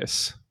do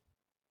this.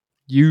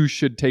 You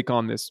should take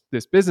on this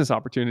business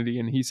opportunity.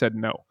 And he said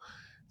no.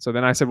 So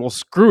then I said, well,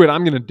 screw it,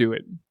 I'm going to do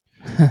it.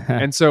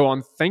 And so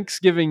on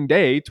Thanksgiving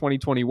Day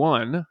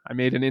 2021, I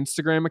made an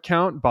Instagram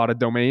account, bought a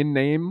domain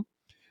name,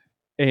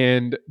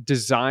 and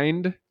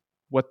designed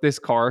what this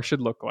car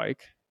should look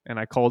like. And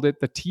I called it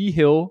the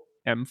T-Hill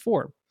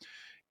M4.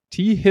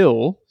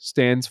 T-Hill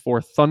stands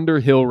for Thunder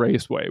Hill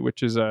Raceway,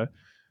 which is a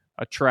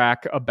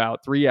track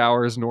about 3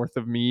 hours north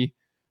of me,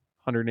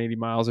 180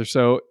 miles or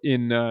so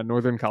in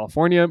Northern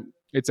California.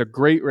 It's a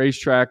great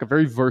racetrack, a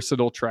very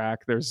versatile track.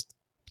 There's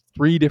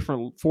 4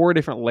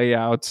 different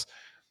layouts,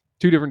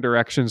 2 different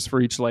directions for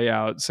each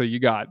layout. So you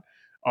got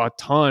a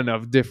ton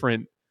of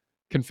different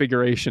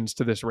configurations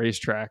to this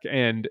racetrack.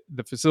 And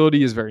the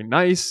facility is very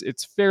nice.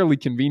 It's fairly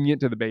convenient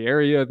to the Bay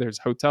Area. There's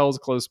hotels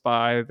close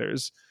by.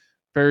 There's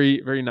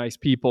very, very nice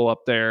people up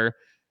there.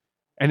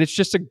 And it's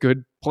just a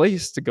good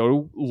place to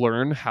go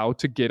learn how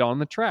to get on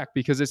the track,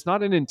 because it's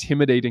not an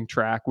intimidating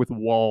track with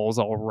walls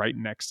all right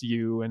next to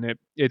you. And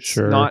it's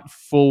not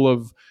full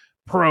of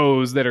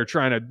pros that are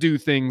trying to do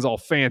things all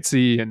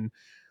fancy. And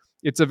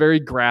it's a very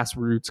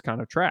grassroots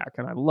kind of track.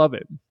 And I love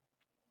it.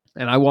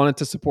 And I wanted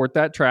to support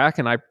that track.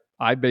 And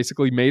I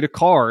basically made a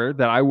car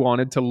that I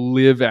wanted to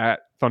live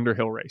at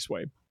Thunderhill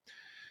Raceway.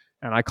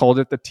 And I called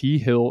it the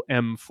T-Hill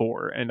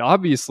M4. And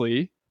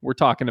obviously, we're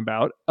talking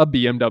about a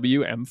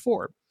BMW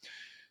M4.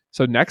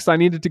 So next, I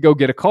needed to go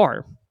get a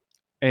car.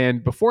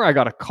 And before I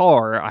got a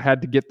car, I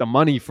had to get the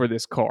money for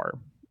this car.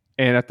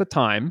 And at the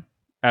time,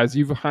 as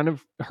you've kind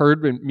of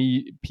heard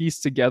me piece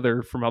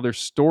together from other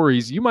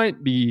stories, you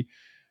might be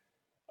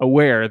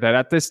aware that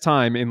at this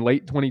time in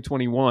late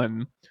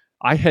 2021,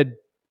 I had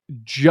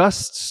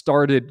just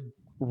started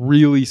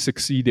really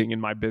succeeding in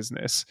my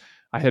business.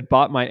 I had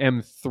bought my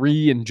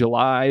M3 in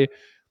July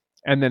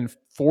and then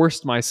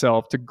forced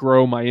myself to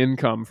grow my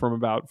income from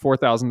about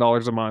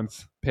 $4,000 a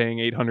month, paying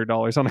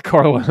 $800 on a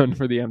car loan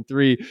for the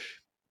M3,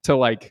 to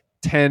like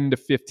 $10,000 to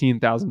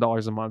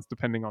 $15,000 a month,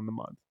 depending on the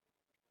month.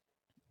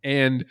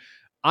 And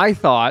I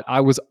thought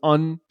I was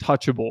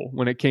untouchable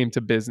when it came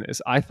to business.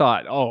 I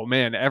thought, oh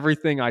man,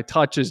 everything I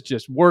touch is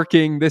just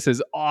working. This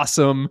is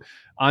awesome.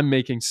 I'm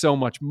making so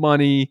much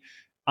money.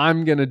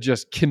 I'm going to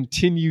just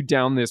continue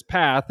down this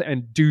path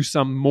and do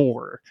some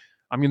more.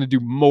 I'm going to do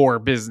more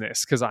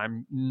business because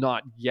I'm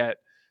not yet,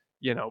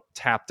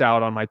 tapped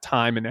out on my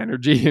time and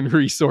energy and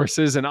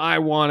resources. And I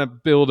want to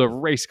build a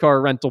race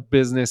car rental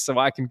business so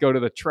I can go to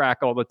the track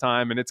all the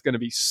time and it's going to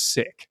be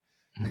sick.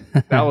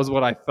 That was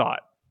what I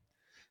thought.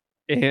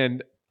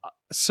 And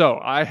so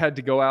I had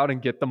to go out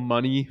and get the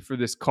money for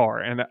this car.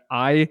 And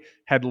I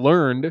had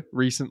learned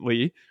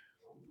recently,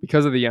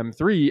 because of the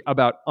M3,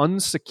 about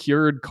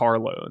unsecured car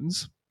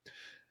loans.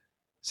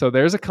 So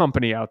there's a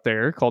company out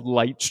there called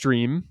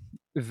Lightstream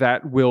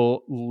that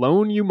will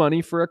loan you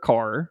money for a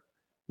car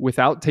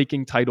without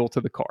taking title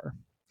to the car.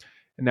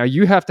 And now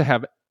you have to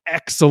have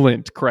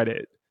excellent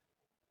credit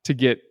to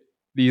get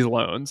these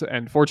loans.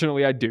 And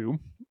fortunately I do.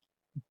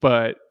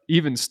 But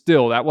even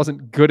still, that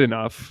wasn't good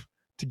enough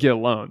to get a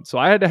loan. So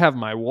I had to have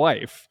my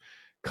wife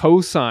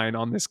co-sign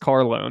on this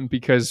car loan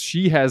because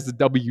she has the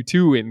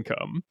W-2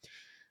 income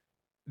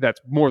that's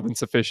more than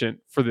sufficient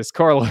for this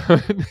car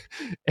loan.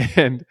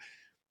 And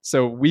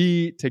so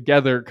we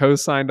together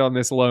co-signed on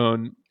this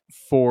loan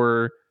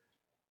for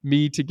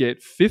me to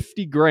get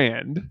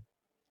 $50,000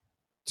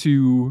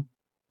 to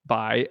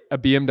buy a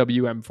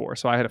BMW M4.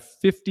 So I had a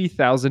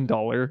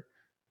 $50,000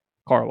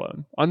 car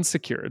loan,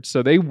 unsecured.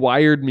 So they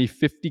wired me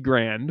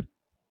 $50,000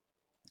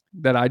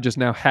 that I just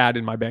now had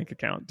in my bank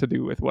account to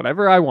do with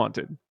whatever I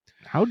wanted.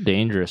 How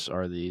dangerous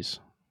are these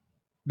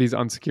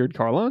unsecured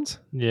car loans?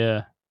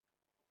 Yeah.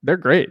 They're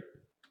great.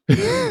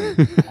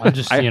 I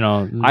just,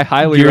 I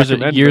highly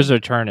recommend years them. are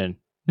turning.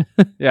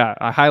 Yeah,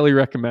 I highly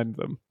recommend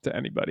them to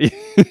anybody.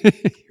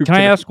 Can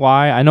I ask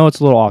why? I know it's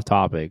a little off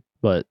topic,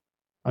 but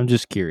I'm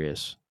just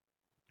curious.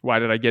 Why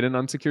did I get an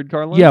unsecured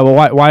car loan? Yeah,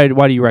 well,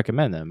 why do you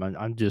recommend them?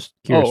 I'm just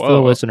curious for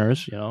the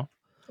listeners,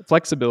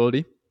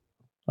 Flexibility.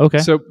 Okay.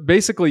 So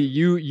basically,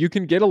 you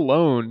can get a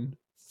loan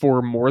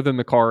for more than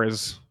the car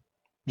is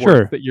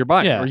worth that you're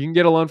buying, Yeah. or you can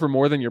get a loan for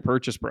more than your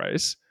purchase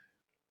price,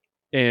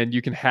 and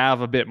you can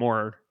have a bit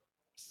more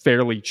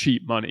fairly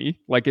cheap money.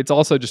 Like, it's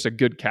also just a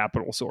good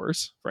capital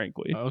source,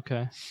 frankly.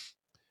 Okay.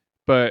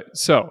 But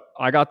so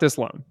I got this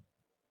loan,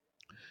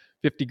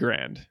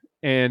 $50,000,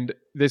 and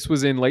this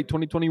was in late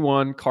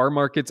 2021. Car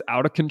market's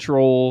out of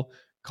control.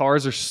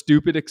 Cars are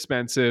stupid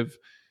expensive.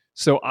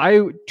 So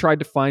I tried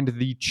to find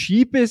the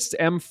cheapest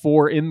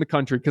M4 in the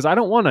country because I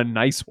don't want a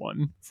nice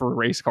one for a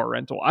race car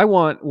rental. I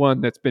want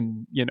one that's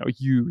been,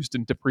 used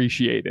and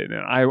depreciated,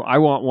 and I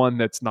want one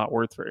that's not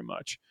worth very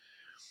much.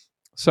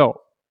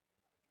 So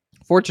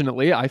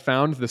fortunately, I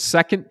found the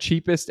second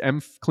cheapest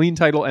clean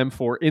title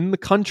M4 in the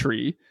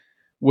country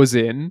was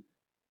in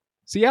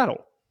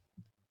Seattle.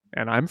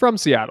 And I'm from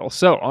Seattle.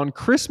 So on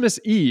Christmas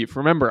Eve,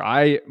 remember,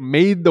 I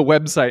made the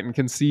website and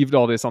conceived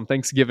all this on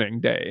Thanksgiving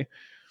Day.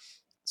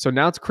 So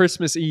now it's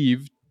Christmas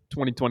Eve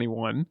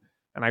 2021,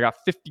 and I got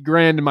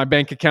 $50,000 in my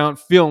bank account,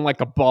 feeling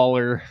like a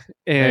baller.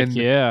 And Heck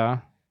yeah.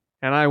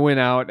 And I went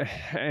out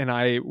and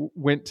I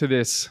went to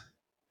this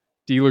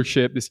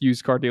dealership, this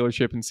used car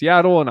dealership in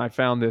Seattle, and I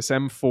found this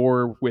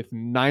M4 with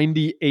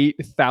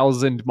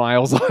 98,000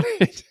 miles on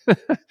it.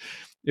 It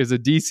was a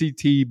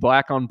DCT,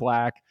 black on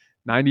black,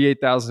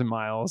 98,000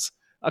 miles,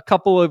 a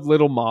couple of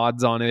little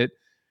mods on it,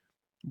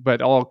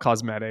 but all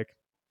cosmetic.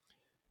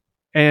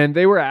 And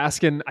they were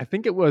asking, I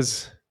think it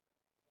was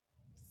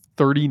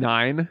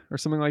 39 or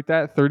something like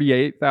that,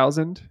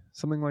 38,000,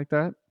 something like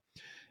that.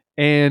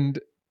 And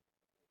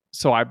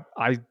so I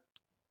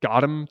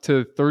got him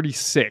to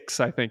 36,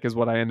 I think is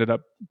what I ended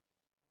up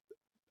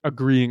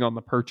agreeing on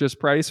the purchase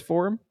price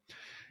for him.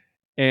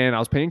 And I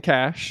was paying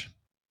cash,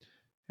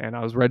 and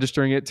I was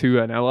registering it to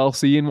an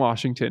LLC in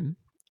Washington.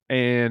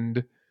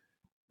 And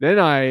then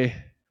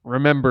I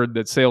remembered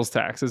that sales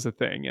tax is a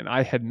thing, and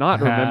I had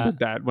not remembered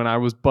that when I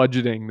was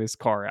budgeting this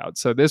car out.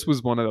 So this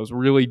was one of those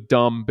really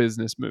dumb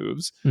business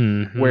moves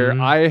where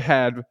I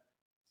had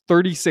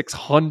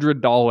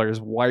 $3,600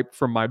 wiped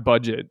from my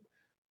budget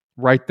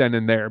right then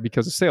and there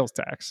because of sales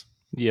tax.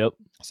 Yep.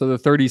 So the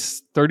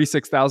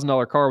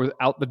 $36,000 car was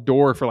out the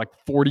door for like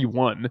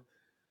 41.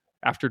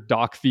 after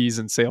dock fees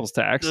and sales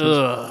tax.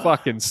 It's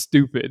fucking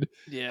stupid.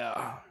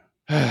 Yeah.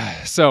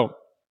 So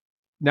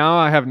now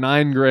I have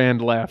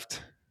 $9,000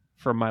 left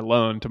from my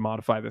loan to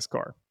modify this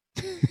car.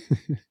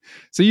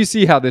 So you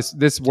see how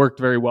this worked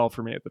very well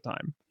for me at the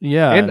time.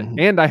 Yeah.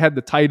 And I had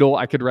the title.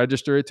 I could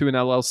register it to an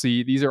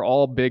LLC. These are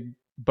all big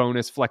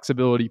bonus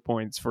flexibility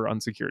points for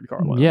unsecured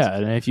car loans. Yeah,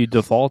 and if you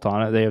default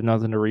on it, they have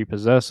nothing to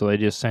repossess, so they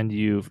just send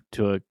you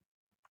to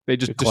they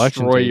just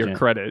destroy your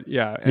credit.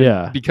 Yeah.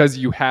 And because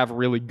you have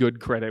really good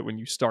credit when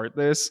you start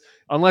this,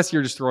 unless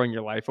you're just throwing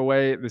your life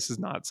away, this is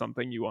not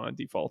something you want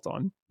to default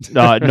on.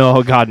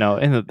 No, God, no.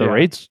 And the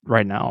rates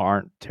right now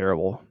aren't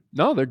terrible.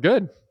 No, they're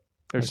good.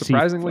 They're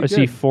surprisingly good. I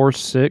see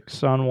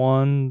 4.6 on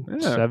one,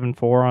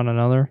 7.4 on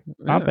another.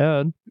 Not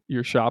bad.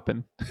 You're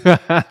shopping.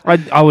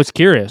 I was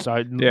curious.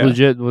 I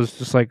legit was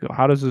just like,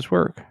 how does this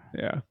work?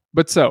 Yeah.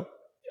 But so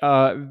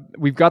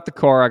we've got the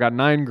car. I got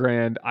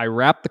 $9,000. I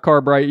wrapped the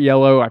car bright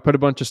yellow. I put a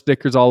bunch of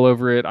stickers all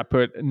over it. I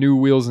put new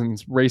wheels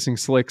and racing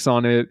slicks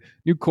on it,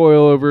 new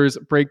coilovers,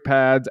 brake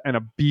pads, and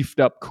a beefed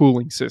up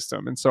cooling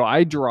system. And so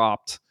I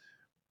dropped,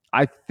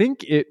 I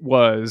think it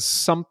was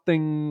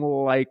something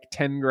like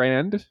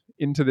 $10,000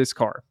 into this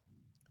car.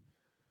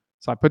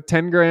 So I put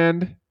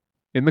 $10,000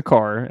 in the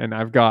car, and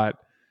I've got,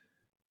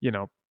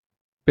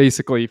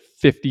 basically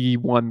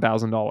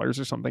 $51,000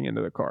 or something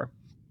into the car.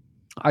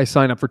 I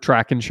sign up for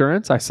track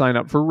insurance. I sign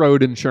up for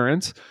road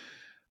insurance.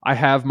 I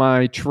have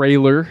my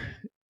trailer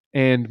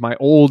and my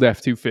old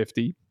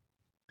F-250,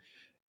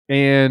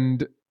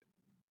 and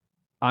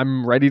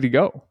I'm ready to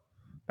go.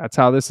 That's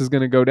how this is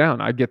going to go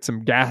down. I get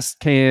some gas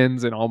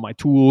cans and all my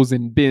tools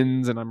in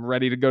bins, and I'm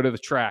ready to go to the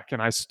track.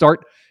 And I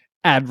start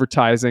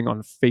advertising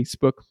on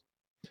Facebook.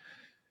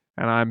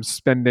 And I'm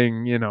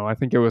spending, I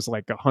think it was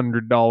like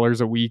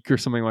 $100 a week or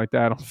something like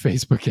that on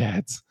Facebook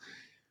ads.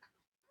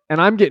 And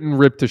I'm getting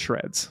ripped to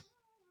shreds.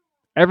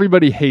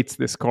 Everybody hates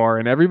this car,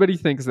 and everybody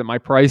thinks that my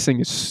pricing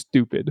is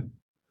stupid.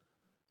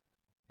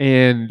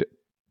 And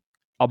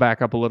I'll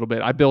back up a little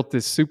bit. I built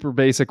this super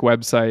basic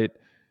website.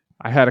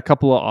 I had a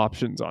couple of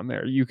options on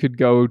there. You could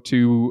go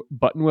to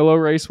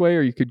Buttonwillow Raceway,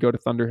 or you could go to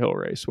Thunderhill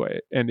Raceway.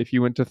 And if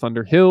you went to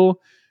Thunderhill,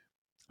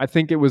 I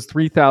think it was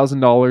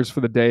 $3,000 for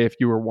the day if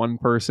you were one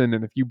person.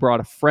 And if you brought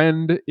a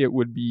friend, it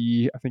would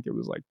be, I think it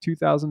was like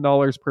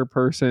 $2,000 per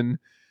person.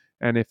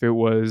 And if it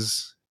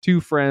was two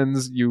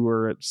friends, you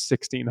were at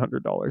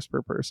 $1,600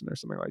 per person or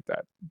something like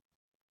that.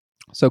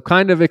 So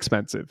kind of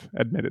expensive,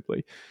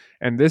 admittedly.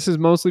 And this is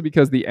mostly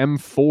because the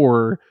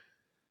M4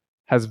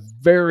 has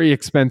very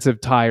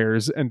expensive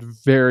tires and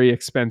very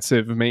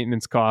expensive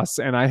maintenance costs.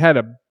 And I had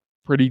a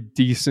pretty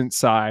decent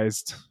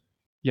sized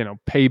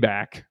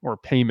payback or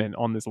payment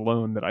on this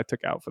loan that I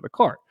took out for the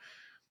car.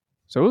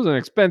 So it was an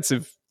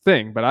expensive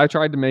thing, but I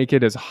tried to make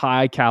it as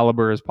high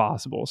caliber as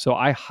possible. So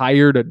I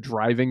hired a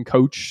driving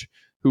coach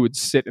who would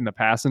sit in the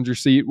passenger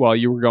seat while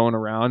you were going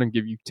around and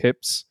give you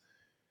tips.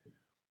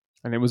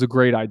 And it was a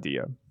great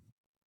idea.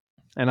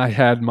 And I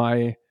had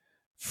my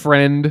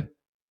friend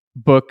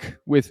book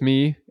with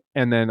me,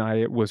 and then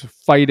I was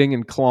fighting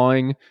and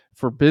clawing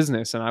for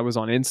business. And I was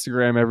on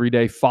Instagram every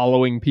day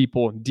following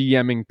people and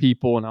DMing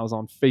people. And I was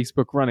on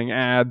Facebook running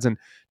ads and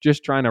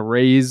just trying to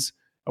raise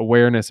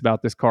awareness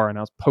about this car. And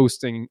I was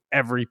posting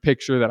every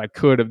picture that I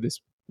could of this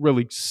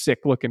really sick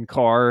looking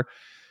car.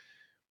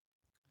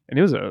 And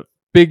it was a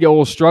big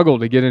old struggle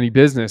to get any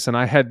business. And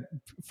I had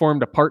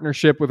formed a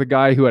partnership with a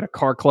guy who had a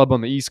car club on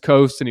the East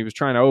Coast, and he was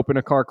trying to open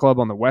a car club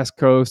on the West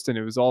Coast, and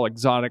it was all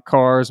exotic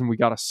cars. And we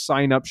got a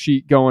sign up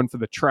sheet going for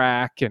the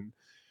track, and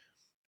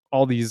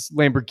all these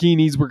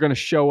Lamborghinis were going to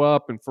show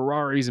up, and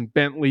Ferraris and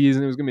Bentleys.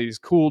 And it was going to be this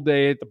cool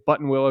day at the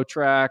Buttonwillow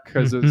track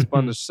because it was a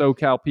bunch of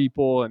SoCal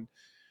people. And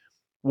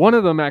one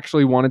of them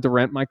actually wanted to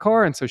rent my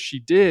car. And so she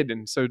did.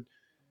 And so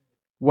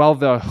while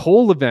the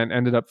whole event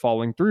ended up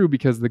falling through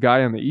because the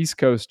guy on the East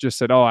Coast just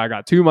said, "Oh, I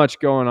got too much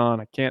going on.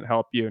 I can't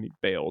help you." And he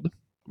bailed,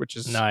 which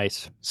is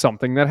nice.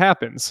 Something that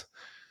happens.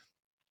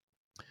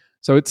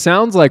 So it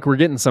sounds like we're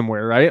getting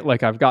somewhere, right?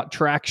 Like I've got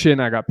traction.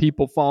 I got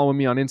people following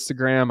me on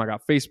Instagram. I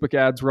got Facebook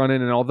ads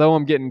running. And although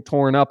I'm getting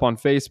torn up on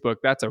Facebook,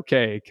 that's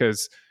okay,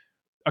 because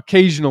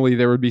occasionally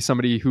there would be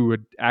somebody who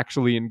would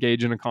actually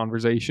engage in a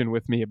conversation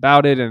with me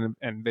about it.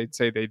 And they'd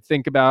say they'd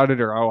think about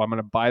it, or, "Oh, I'm going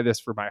to buy this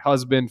for my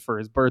husband for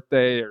his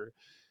birthday," or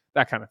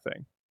that kind of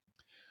thing.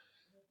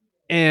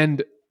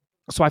 And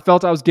so I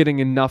felt I was getting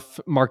enough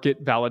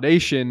market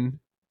validation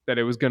that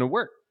it was going to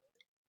work.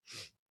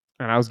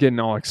 And I was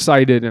getting all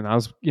excited, and I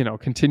was,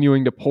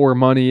 continuing to pour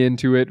money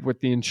into it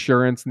with the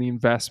insurance and the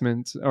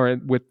investments, or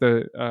with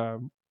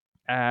the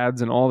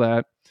ads and all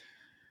that.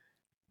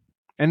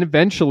 And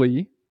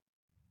eventually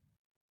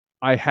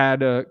I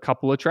had a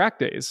couple of track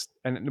days,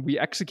 and we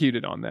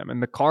executed on them,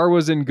 and the car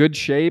was in good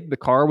shape. The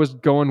car was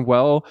going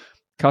well.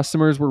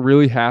 Customers were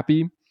really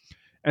happy.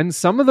 And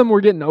some of them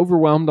were getting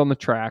overwhelmed on the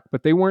track,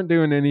 but they weren't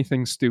doing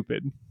anything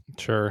stupid.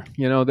 Sure.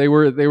 They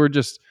were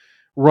just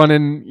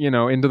running,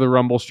 into the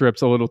rumble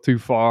strips a little too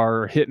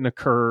far, or hitting a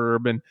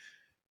curb. And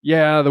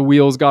yeah, the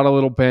wheels got a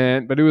little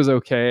bent, but it was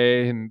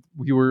okay. And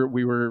we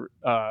were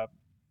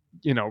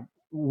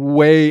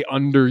way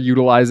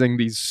underutilizing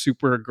these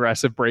super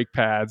aggressive brake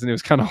pads, and it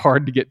was kind of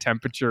hard to get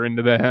temperature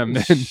into them.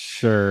 And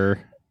Sure.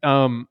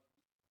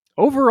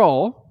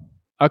 overall,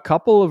 a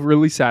couple of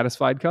really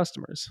satisfied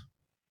customers.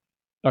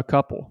 A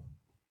couple.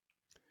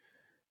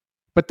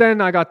 But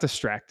then I got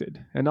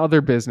distracted and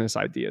other business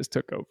ideas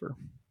took over.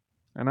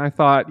 And I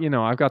thought,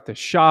 I've got this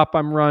shop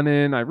I'm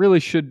running. I really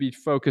should be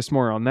focused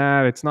more on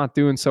that. It's not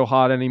doing so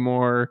hot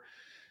anymore.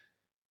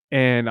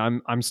 And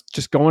I'm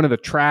just going to the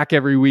track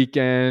every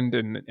weekend,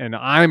 and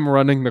I'm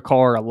running the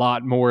car a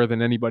lot more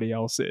than anybody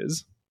else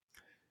is.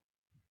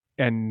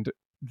 And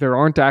there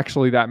aren't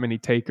actually that many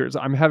takers.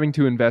 I'm having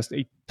to invest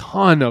a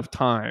ton of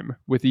time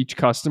with each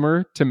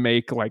customer to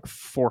make like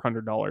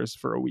 $400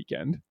 for a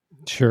weekend.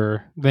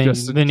 Sure. Then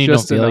you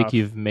don't feel like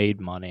you've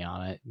made money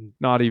on it.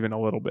 Not even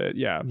a little bit.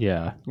 Yeah.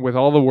 Yeah. With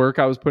all the work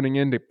I was putting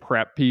in to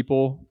prep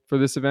people for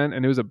this event,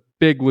 and it was a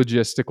big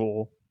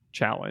logistical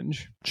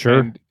challenge. Sure.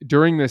 And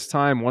during this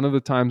time, one of the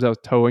times I was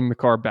towing the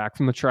car back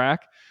from the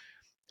track,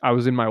 I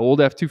was in my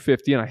old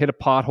F-250 and I hit a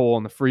pothole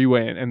on the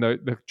freeway, and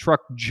the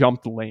truck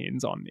jumped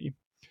lanes on me.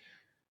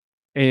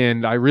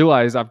 And I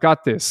realized I've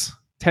got this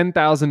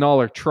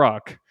 $10,000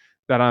 truck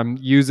that I'm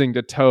using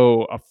to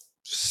tow a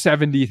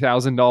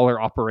 $70,000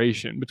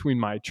 operation between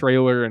my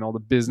trailer and all the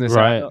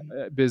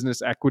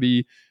business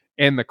equity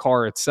and the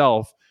car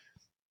itself.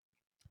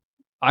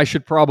 I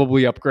should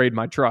probably upgrade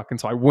my truck. And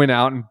so I went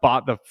out and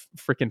bought the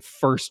freaking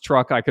first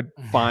truck I could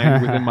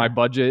find within my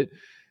budget.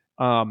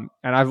 And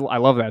I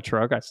love that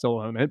truck. I still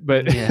own it,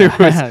 but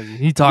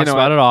he talks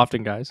about it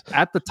often, guys.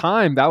 At the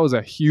time, that was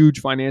a huge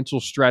financial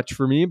stretch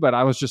for me, but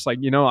I was just like,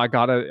 I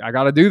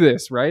gotta do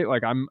this, right?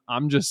 Like I'm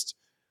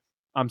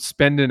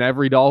spending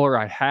every dollar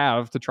I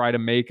have to try to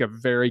make a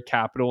very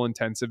capital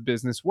intensive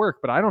business work,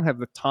 but I don't have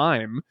the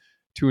time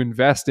to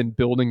invest in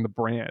building the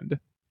brand.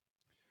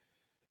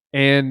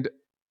 And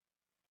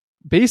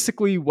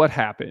basically what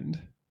happened,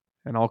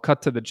 and I'll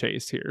cut to the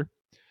chase here,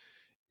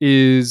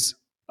 is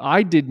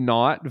I did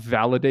not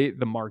validate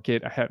the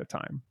market ahead of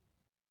time.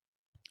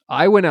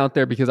 I went out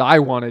there because I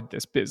wanted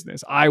this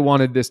business. I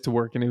wanted this to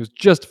work, and it was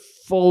just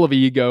full of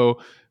ego,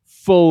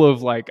 full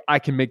of like, I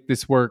can make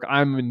this work.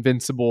 I'm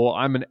invincible.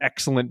 I'm an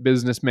excellent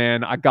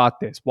businessman. I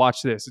got this.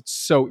 Watch this. It's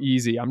so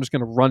easy. I'm just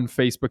going to run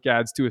Facebook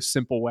ads to a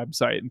simple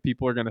website, and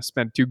people are going to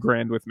spend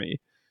 $2,000 with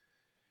me.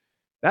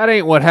 That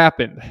ain't what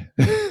happened.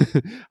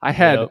 I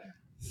had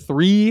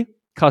 3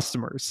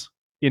 customers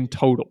in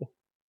total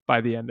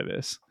by the end of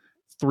this.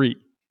 3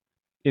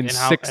 in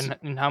 6.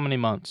 In how many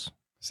months?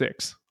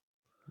 6.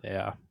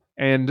 Yeah.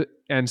 And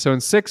so in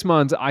 6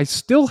 months, I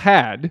still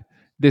had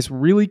this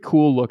really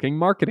cool looking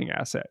marketing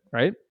asset,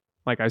 right?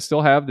 Like I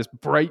still have this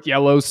bright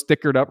yellow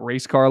stickered up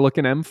race car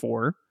looking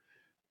M4.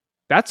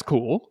 That's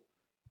cool.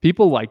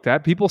 People like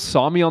that. People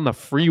saw me on the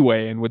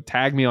freeway and would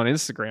tag me on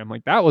Instagram.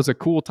 Like that was a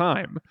cool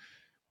time.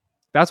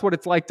 That's what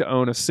it's like to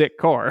own a sick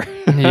car.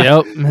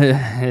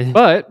 Yep.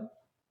 But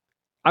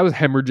I was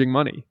hemorrhaging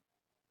money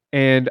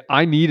and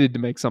I needed to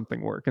make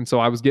something work. And so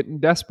I was getting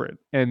desperate,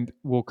 and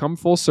we'll come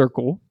full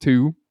circle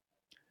to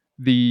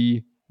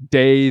the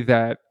day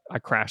that I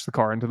crashed the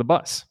car into the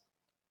bus.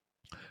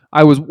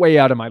 I was way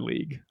out of my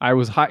league. I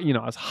was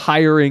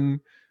hiring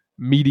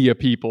media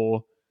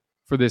people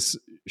for this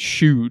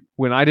shoot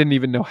when I didn't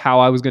even know how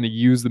I was going to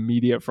use the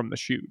media from the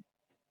shoot.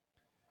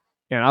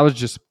 And I was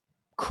just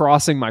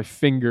crossing my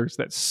fingers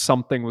that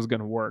something was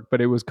going to work,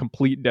 but it was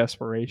complete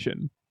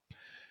desperation.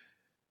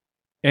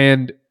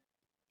 And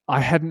I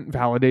hadn't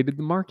validated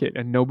the market,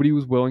 and nobody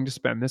was willing to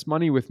spend this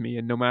money with me.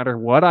 And no matter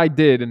what I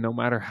did, and no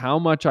matter how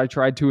much I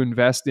tried to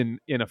invest in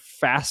a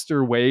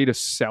faster way to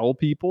sell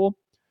people,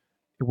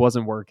 it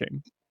wasn't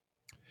working.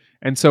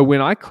 And so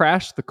when I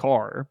crashed the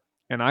car,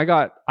 and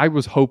I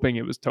was hoping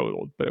it was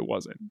totaled, but it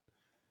wasn't.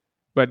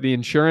 But the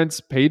insurance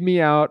paid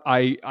me out.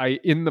 I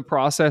in the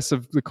process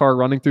of the car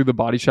running through the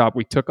body shop,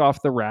 we took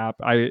off the wrap.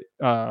 I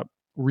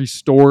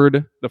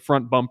restored the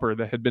front bumper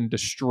that had been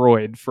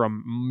destroyed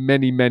from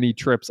many, many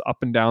trips up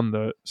and down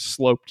the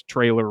sloped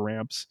trailer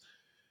ramps.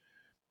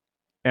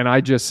 And I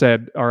just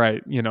said, all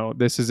right,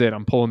 this is it.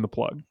 I'm pulling the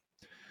plug.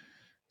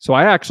 So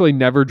I actually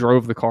never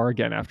drove the car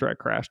again after I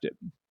crashed it.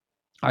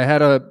 I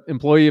had an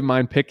employee of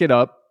mine pick it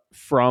up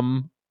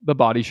from the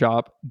body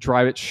shop,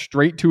 drive it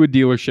straight to a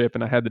dealership,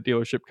 and I had the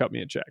dealership cut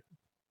me a check.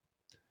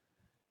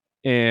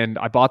 And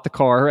I bought the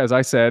car, as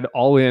I said,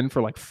 all in for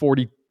like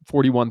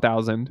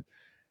 $41,000.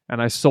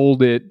 And I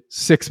sold it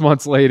 6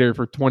 months later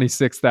for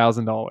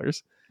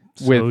 $26,000.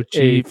 So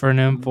cheap for an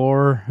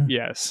M4.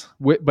 Yes,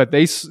 but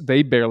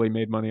they barely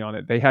made money on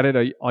it. They had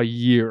it a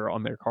year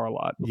on their car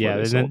lot before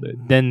they sold it.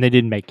 Then they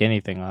didn't make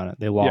anything on it.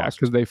 They lost. Yeah,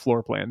 because they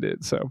floor planned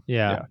it. So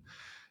yeah.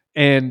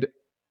 And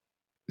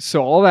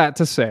so all that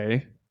to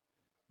say,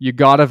 you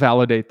got to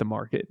validate the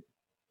market.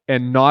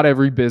 And not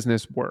every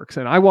business works.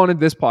 And I wanted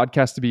this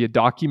podcast to be a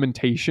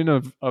documentation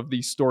of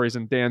these stories.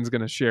 And Dan's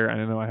going to share, I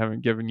don't know, I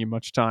haven't given you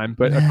much time,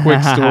 but a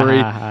quick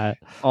story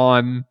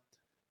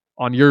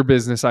on your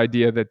business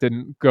idea that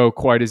didn't go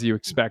quite as you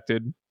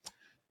expected.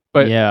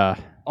 But yeah,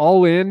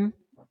 all in,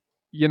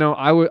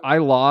 I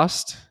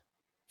lost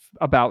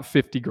about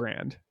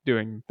 $50,000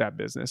 doing that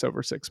business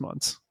over 6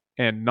 months.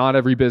 And not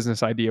every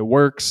business idea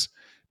works,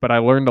 but I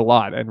learned a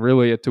lot. And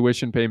really, a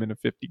tuition payment of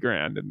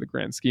 $50,000 in the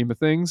grand scheme of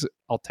things,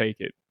 I'll take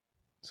it.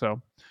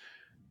 So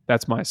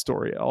that's my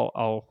story.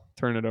 I'll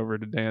turn it over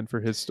to Dan for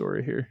his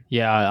story here.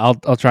 Yeah,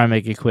 I'll try and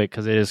make it quick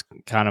because it is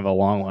kind of a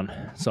long one.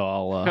 So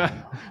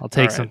I'll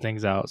take some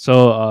things out.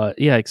 So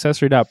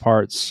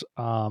Accessory.Parts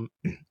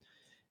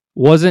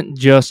wasn't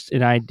just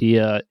an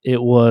idea;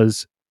 it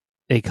was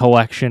a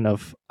collection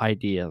of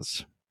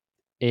ideas,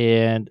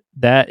 and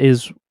that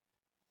is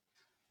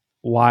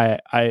why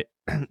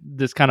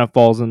this kind of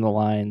falls in the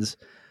lines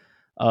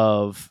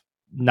of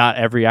not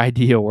every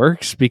idea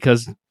works,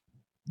 because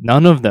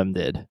none of them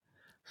did.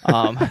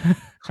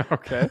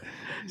 Okay.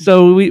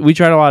 So we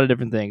tried a lot of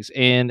different things,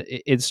 and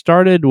it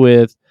started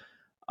with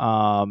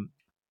I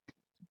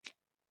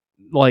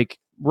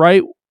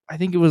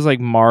think it was like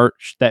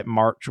March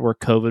where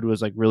COVID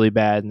was like really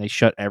bad and they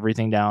shut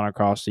everything down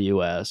across the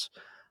US.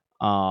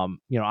 I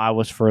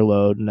was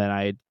furloughed, and then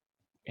I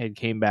had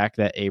came back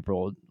that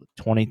April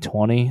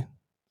 2020.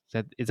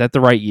 Is that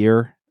the right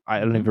year? I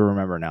don't even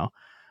remember now.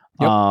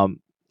 Yep.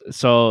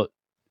 So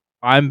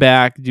I'm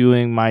back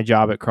doing my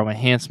job at Chrome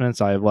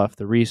Enhancements. I have left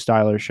the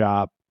restyler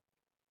shop,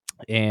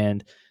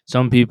 and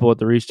some people at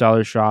the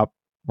restyler shop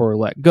were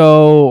let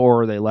go,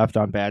 or they left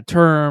on bad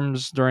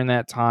terms during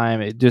that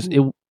time. It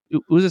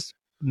was just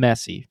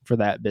messy for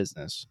that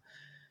business.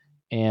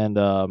 And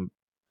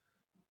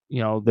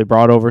they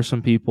brought over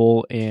some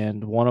people,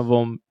 and one of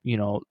them,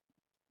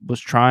 was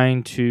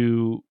trying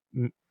to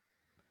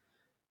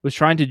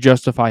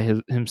justify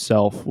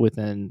himself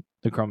within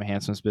the Chrome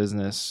Enhancements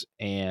business,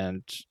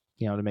 and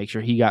to make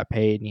sure he got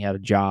paid and he had a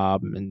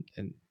job and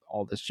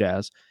all this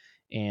jazz.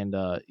 And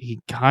he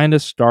kind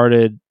of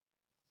started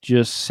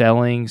just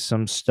selling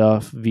some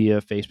stuff via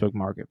Facebook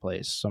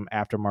Marketplace, some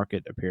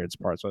aftermarket appearance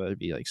parts, whether it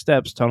be like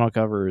steps, tonneau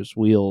covers,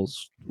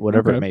 wheels,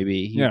 whatever it may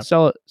be. He'd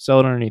sell it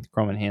underneath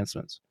Chrome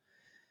Enhancements.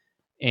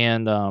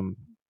 And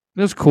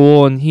it was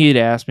cool. And he had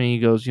asked me, he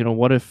goes,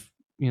 what if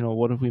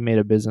we made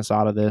a business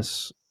out of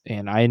this?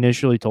 And I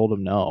initially told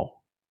him no.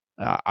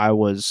 I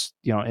was,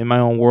 in my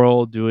own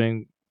world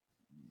doing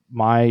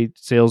my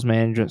sales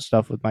management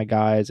stuff with my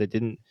guys. I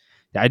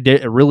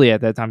really at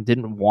that time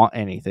didn't want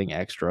anything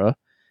extra,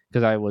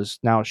 because I was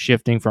now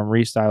shifting from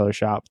restyler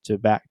shop to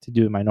back to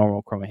doing my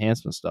normal Chrome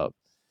Enhancement stuff.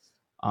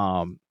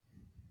 Then,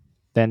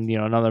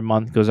 another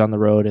month goes on the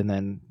road, and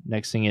then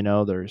next thing you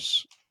know,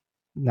 there's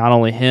not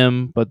only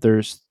him, but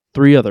there's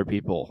 3 other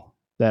people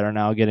that are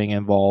now getting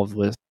involved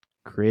with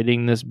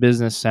creating this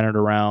business centered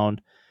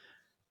around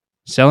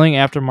selling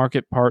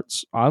aftermarket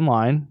parts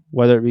online,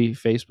 whether it be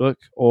Facebook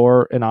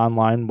or an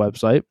online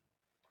website,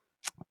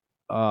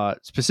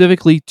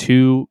 specifically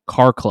to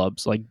car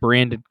clubs, like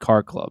branded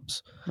car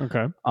clubs.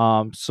 Okay.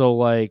 So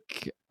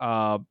like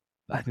I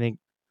think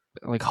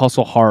like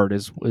Hustle Hard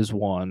is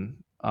one,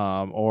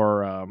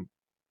 or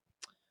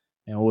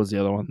what was the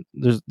other one?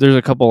 There's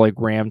a couple like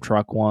Ram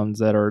truck ones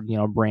that are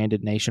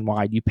branded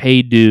nationwide. You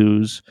pay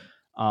dues.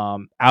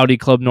 Audi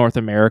Club North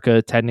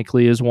America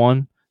technically is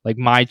one. Like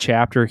my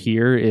chapter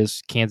here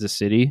is Kansas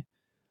City.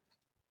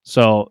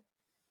 So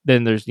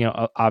then there's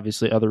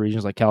obviously other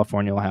regions like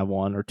California will have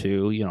 1 or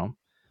 2.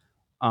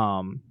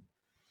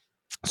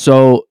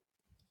 So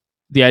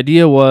the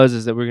idea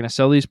is that we're going to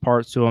sell these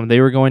parts to them.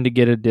 They were going to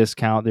get a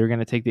discount. They were going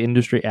to take the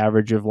industry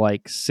average of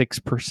like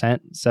 6%,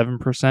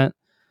 7%.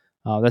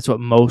 That's what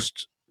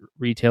most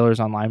retailers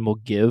online will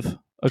give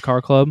a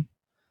car club.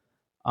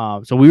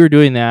 So we were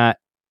doing that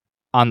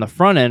on the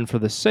front end for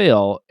the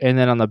sale, and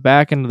then on the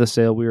back end of the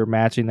sale, we were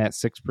matching that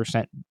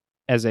 6%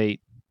 as a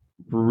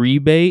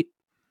rebate,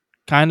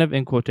 kind of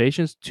in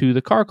quotations, to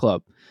the car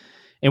club.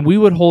 And we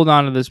would hold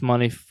on to this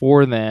money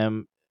for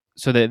them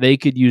so that they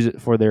could use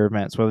it for their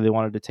events, whether they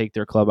wanted to take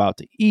their club out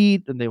to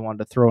eat, and they wanted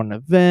to throw an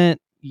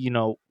event,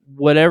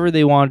 whatever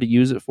they wanted to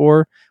use it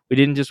for. We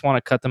didn't just want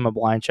to cut them a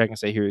blind check and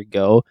say, here you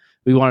go.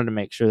 We wanted to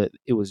make sure that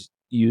it was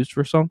used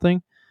for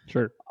something.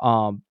 Sure.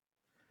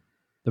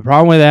 The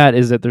problem with that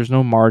is that there's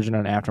no margin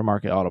on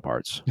aftermarket auto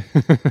parts.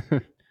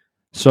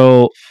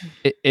 So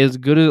as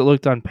good as it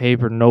looked on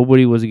paper,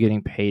 nobody was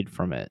getting paid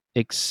from it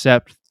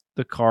except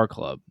the car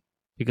club,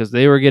 because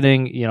they were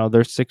getting,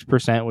 their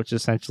 6%, which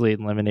essentially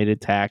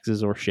eliminated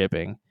taxes or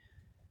shipping.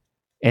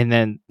 And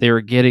then they were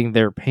getting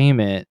their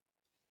payment.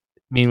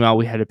 Meanwhile,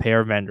 we had to pay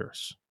our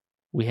vendors.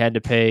 We had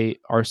to pay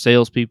our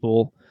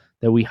salespeople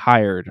that we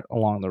hired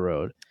along the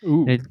road.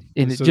 Ooh.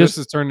 So this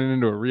is turning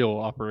into a real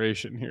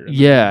operation here.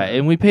 Yeah,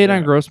 and we paid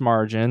on gross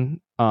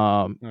margin.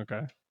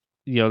 Okay.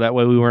 That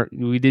way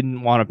we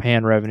didn't want to pay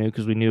on revenue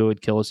because we knew it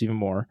would kill us even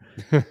more.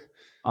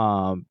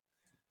 And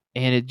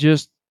it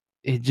just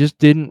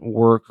didn't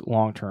work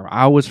long term.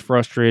 I was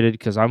frustrated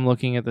because I'm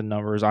looking at the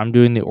numbers, I'm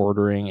doing the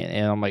ordering,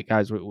 and I'm like,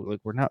 guys, we're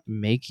not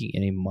making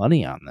any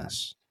money on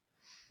this.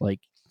 Like,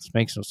 this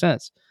makes no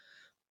sense.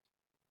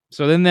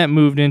 So then that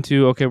moved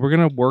into, okay, we're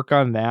gonna work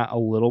on that a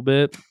little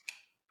bit.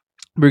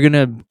 We're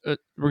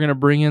gonna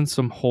bring in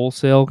some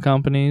wholesale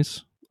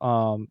companies,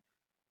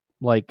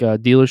 like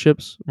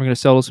dealerships. We're gonna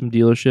sell to some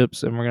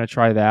dealerships, and we're gonna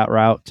try that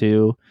route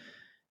too.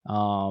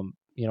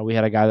 We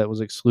had a guy that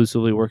was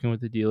exclusively working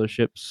with the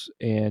dealerships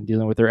and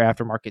dealing with their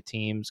aftermarket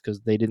teams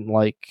because they didn't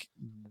like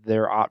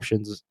their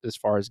options as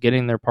far as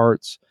getting their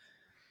parts.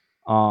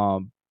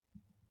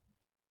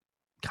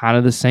 Kind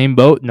of the same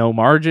boat, no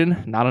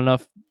margin, not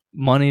enough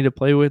money to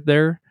play with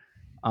there.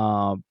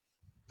 And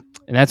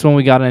that's when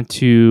we got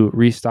into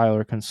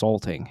Restyler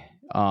Consulting.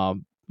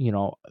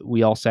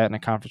 We all sat in a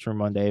conference room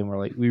one day and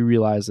we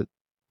realized that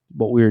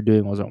what we were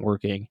doing wasn't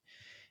working.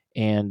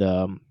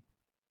 And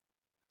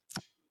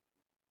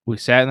we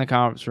sat in the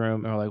conference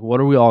room and we're like, what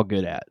are we all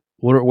good at?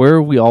 Where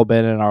have we all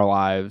been in our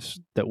lives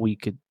that we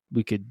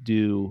could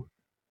do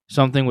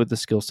something with the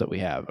skill set we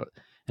have?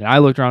 And I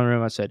looked around the room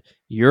and I said,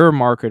 you're a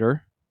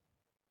marketer.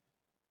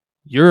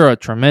 You're a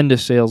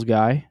tremendous sales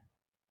guy.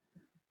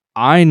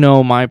 I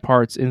know my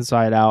parts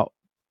inside out,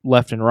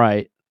 left and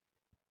right.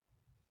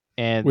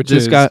 And which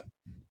this is guy,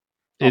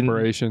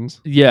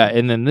 operations.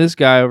 and then this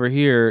guy over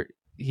here,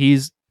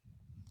 he's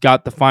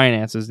got the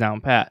finances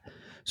down pat.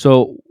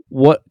 So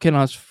what can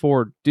us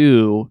four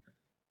do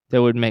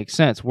that would make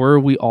sense? Where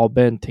have we all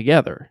been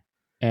together?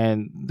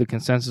 And the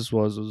consensus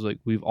was like,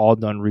 we've all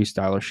done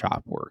restyler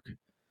shop work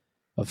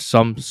of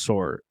some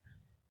sort.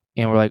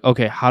 And we're like,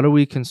 okay, how do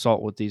we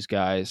consult with these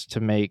guys to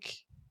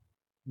make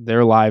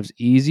their lives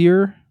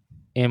easier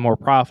and more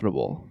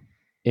profitable?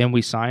 And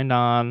we signed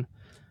on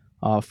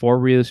 4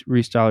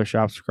 restyler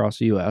shops across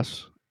the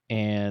U.S.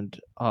 And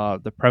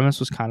the premise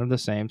was kind of the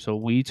same. So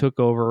we took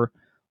over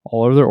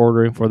all of their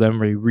ordering for them.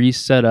 We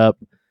reset up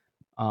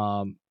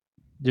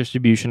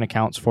distribution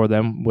accounts for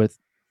them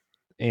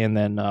and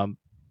then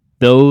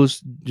those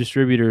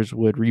distributors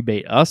would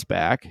rebate us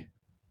back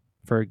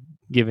for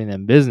giving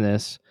them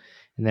business,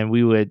 and then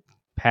we would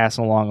pass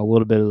along a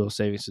little bit of those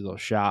savings to those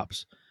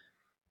shops.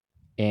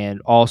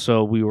 And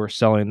also we were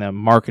selling them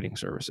marketing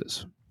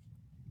services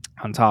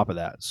on top of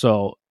that.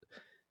 So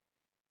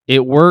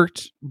it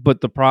worked,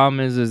 but the problem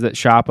is that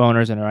shop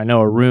owners, and I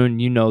know Arun,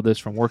 you know this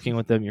from working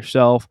with them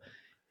yourself,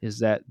 is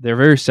that they're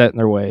very set in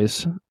their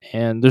ways,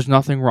 and there's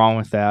nothing wrong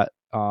with that.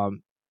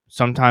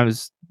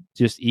 Sometimes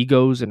just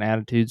egos and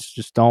attitudes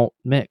just don't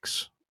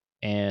mix.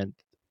 And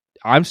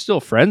I'm still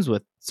friends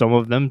with some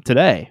of them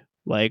today.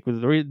 Like,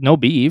 no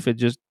beef, it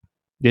just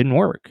didn't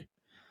work.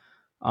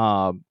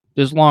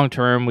 Just long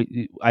term,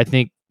 I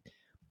think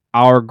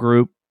our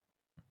group,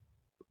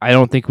 I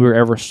don't think we were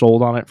ever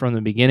sold on it from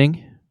the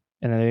beginning.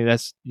 And I think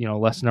that's,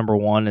 lesson number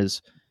one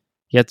is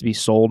you have to be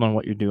sold on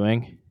what you're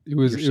doing. It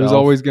was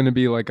always going to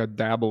be like a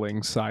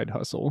dabbling side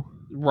hustle.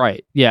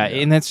 Right. Yeah.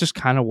 And that's just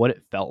kind of what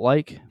it felt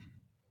like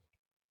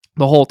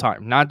the whole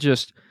time, not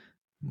just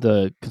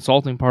the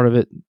consulting part of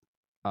it,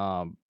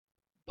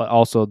 but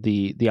also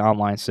the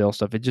online sales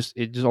stuff. It just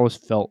always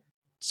felt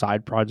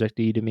side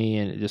project-y to me,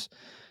 and it just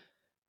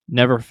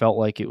never felt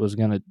like it was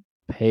going to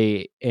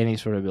pay any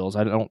sort of bills.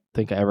 I don't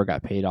think I ever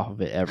got paid off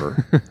of it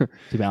ever,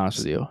 to be honest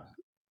with you.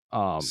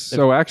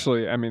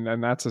 Actually, I mean,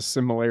 and that's a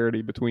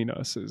similarity between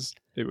us, is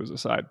it was a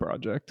side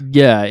project.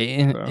 Yeah,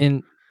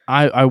 and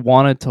I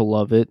wanted to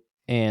love it,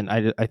 and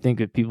I think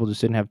that people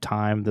just didn't have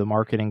time. The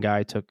marketing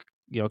guy took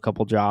a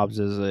couple jobs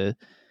as a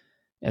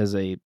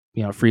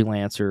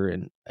freelancer,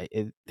 and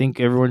I think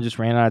everyone just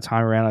ran out of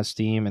time, ran out of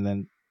steam, and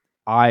then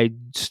I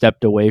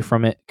stepped away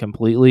from it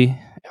completely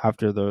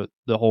after the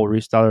whole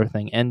restyler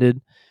thing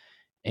ended,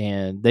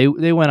 and they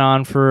went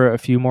on for a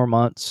few more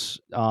months.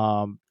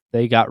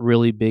 They got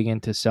really big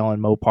into selling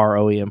Mopar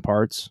OEM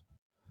parts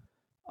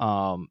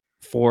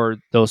for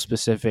those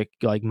specific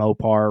like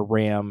Mopar,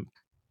 Ram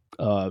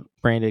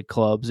branded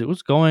clubs. It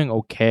was going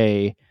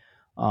okay,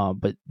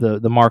 but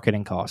the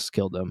marketing costs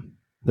killed them.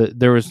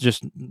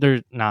 There's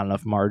not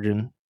enough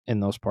margin in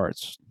those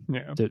parts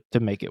to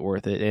make it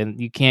worth it, and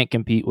you can't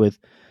compete with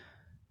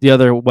the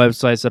other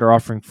websites that are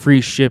offering free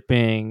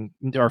shipping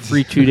or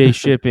free 2-day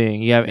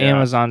shipping. You have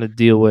Amazon to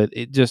deal with.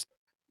 It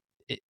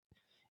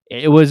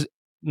was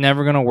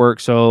never going to work.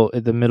 So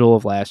at the middle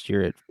of last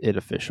year, it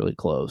officially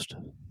closed.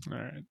 All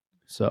right.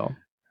 So,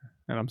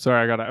 and I'm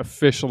sorry, I got to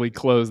officially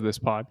close this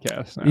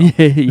podcast now.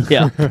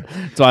 Yeah.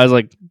 So I was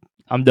like,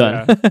 I'm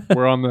done. Yeah,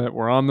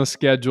 we're on the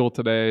schedule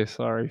today.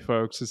 Sorry,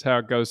 folks. This is how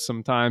it goes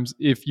sometimes.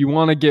 If you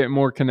want to get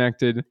more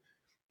connected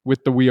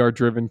with the We Are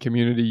Driven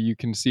community, you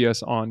can see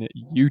us on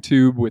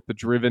YouTube with the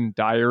Driven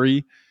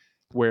Diary,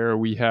 where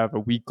we have a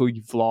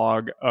weekly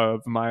vlog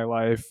of my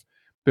life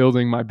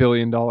building my $1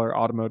 billion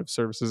automotive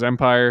services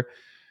empire.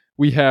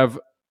 We have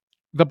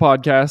the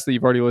podcast that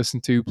you've already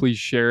listened to. Please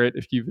share it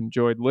if you've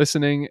enjoyed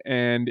listening.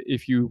 And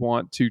if you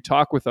want to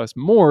talk with us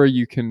more,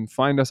 you can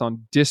find us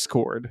on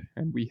Discord.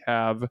 And we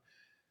have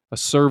a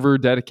server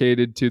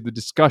dedicated to the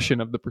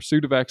discussion of the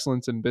pursuit of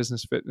excellence in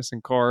business, fitness,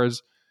 and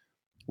cars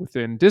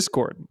within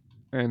Discord.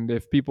 And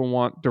if people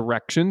want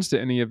directions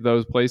to any of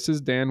those places,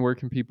 Dan, where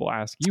can people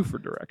ask you for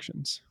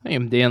directions? I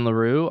am Dan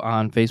LaRue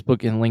on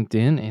Facebook and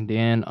LinkedIn, and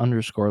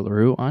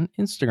Dan_LaRue on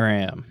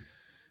Instagram.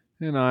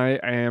 And I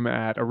am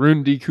at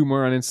Arun D.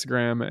 Kumar on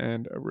Instagram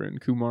and Arun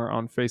Kumar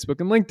on Facebook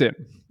and LinkedIn.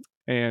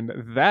 And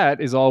that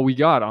is all we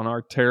got on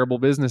our terrible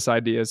business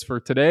ideas for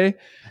today.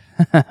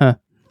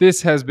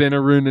 This has been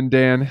Arun and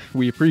Dan.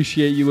 We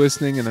appreciate you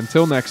listening, and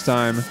until next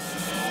time,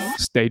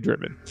 stay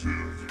driven.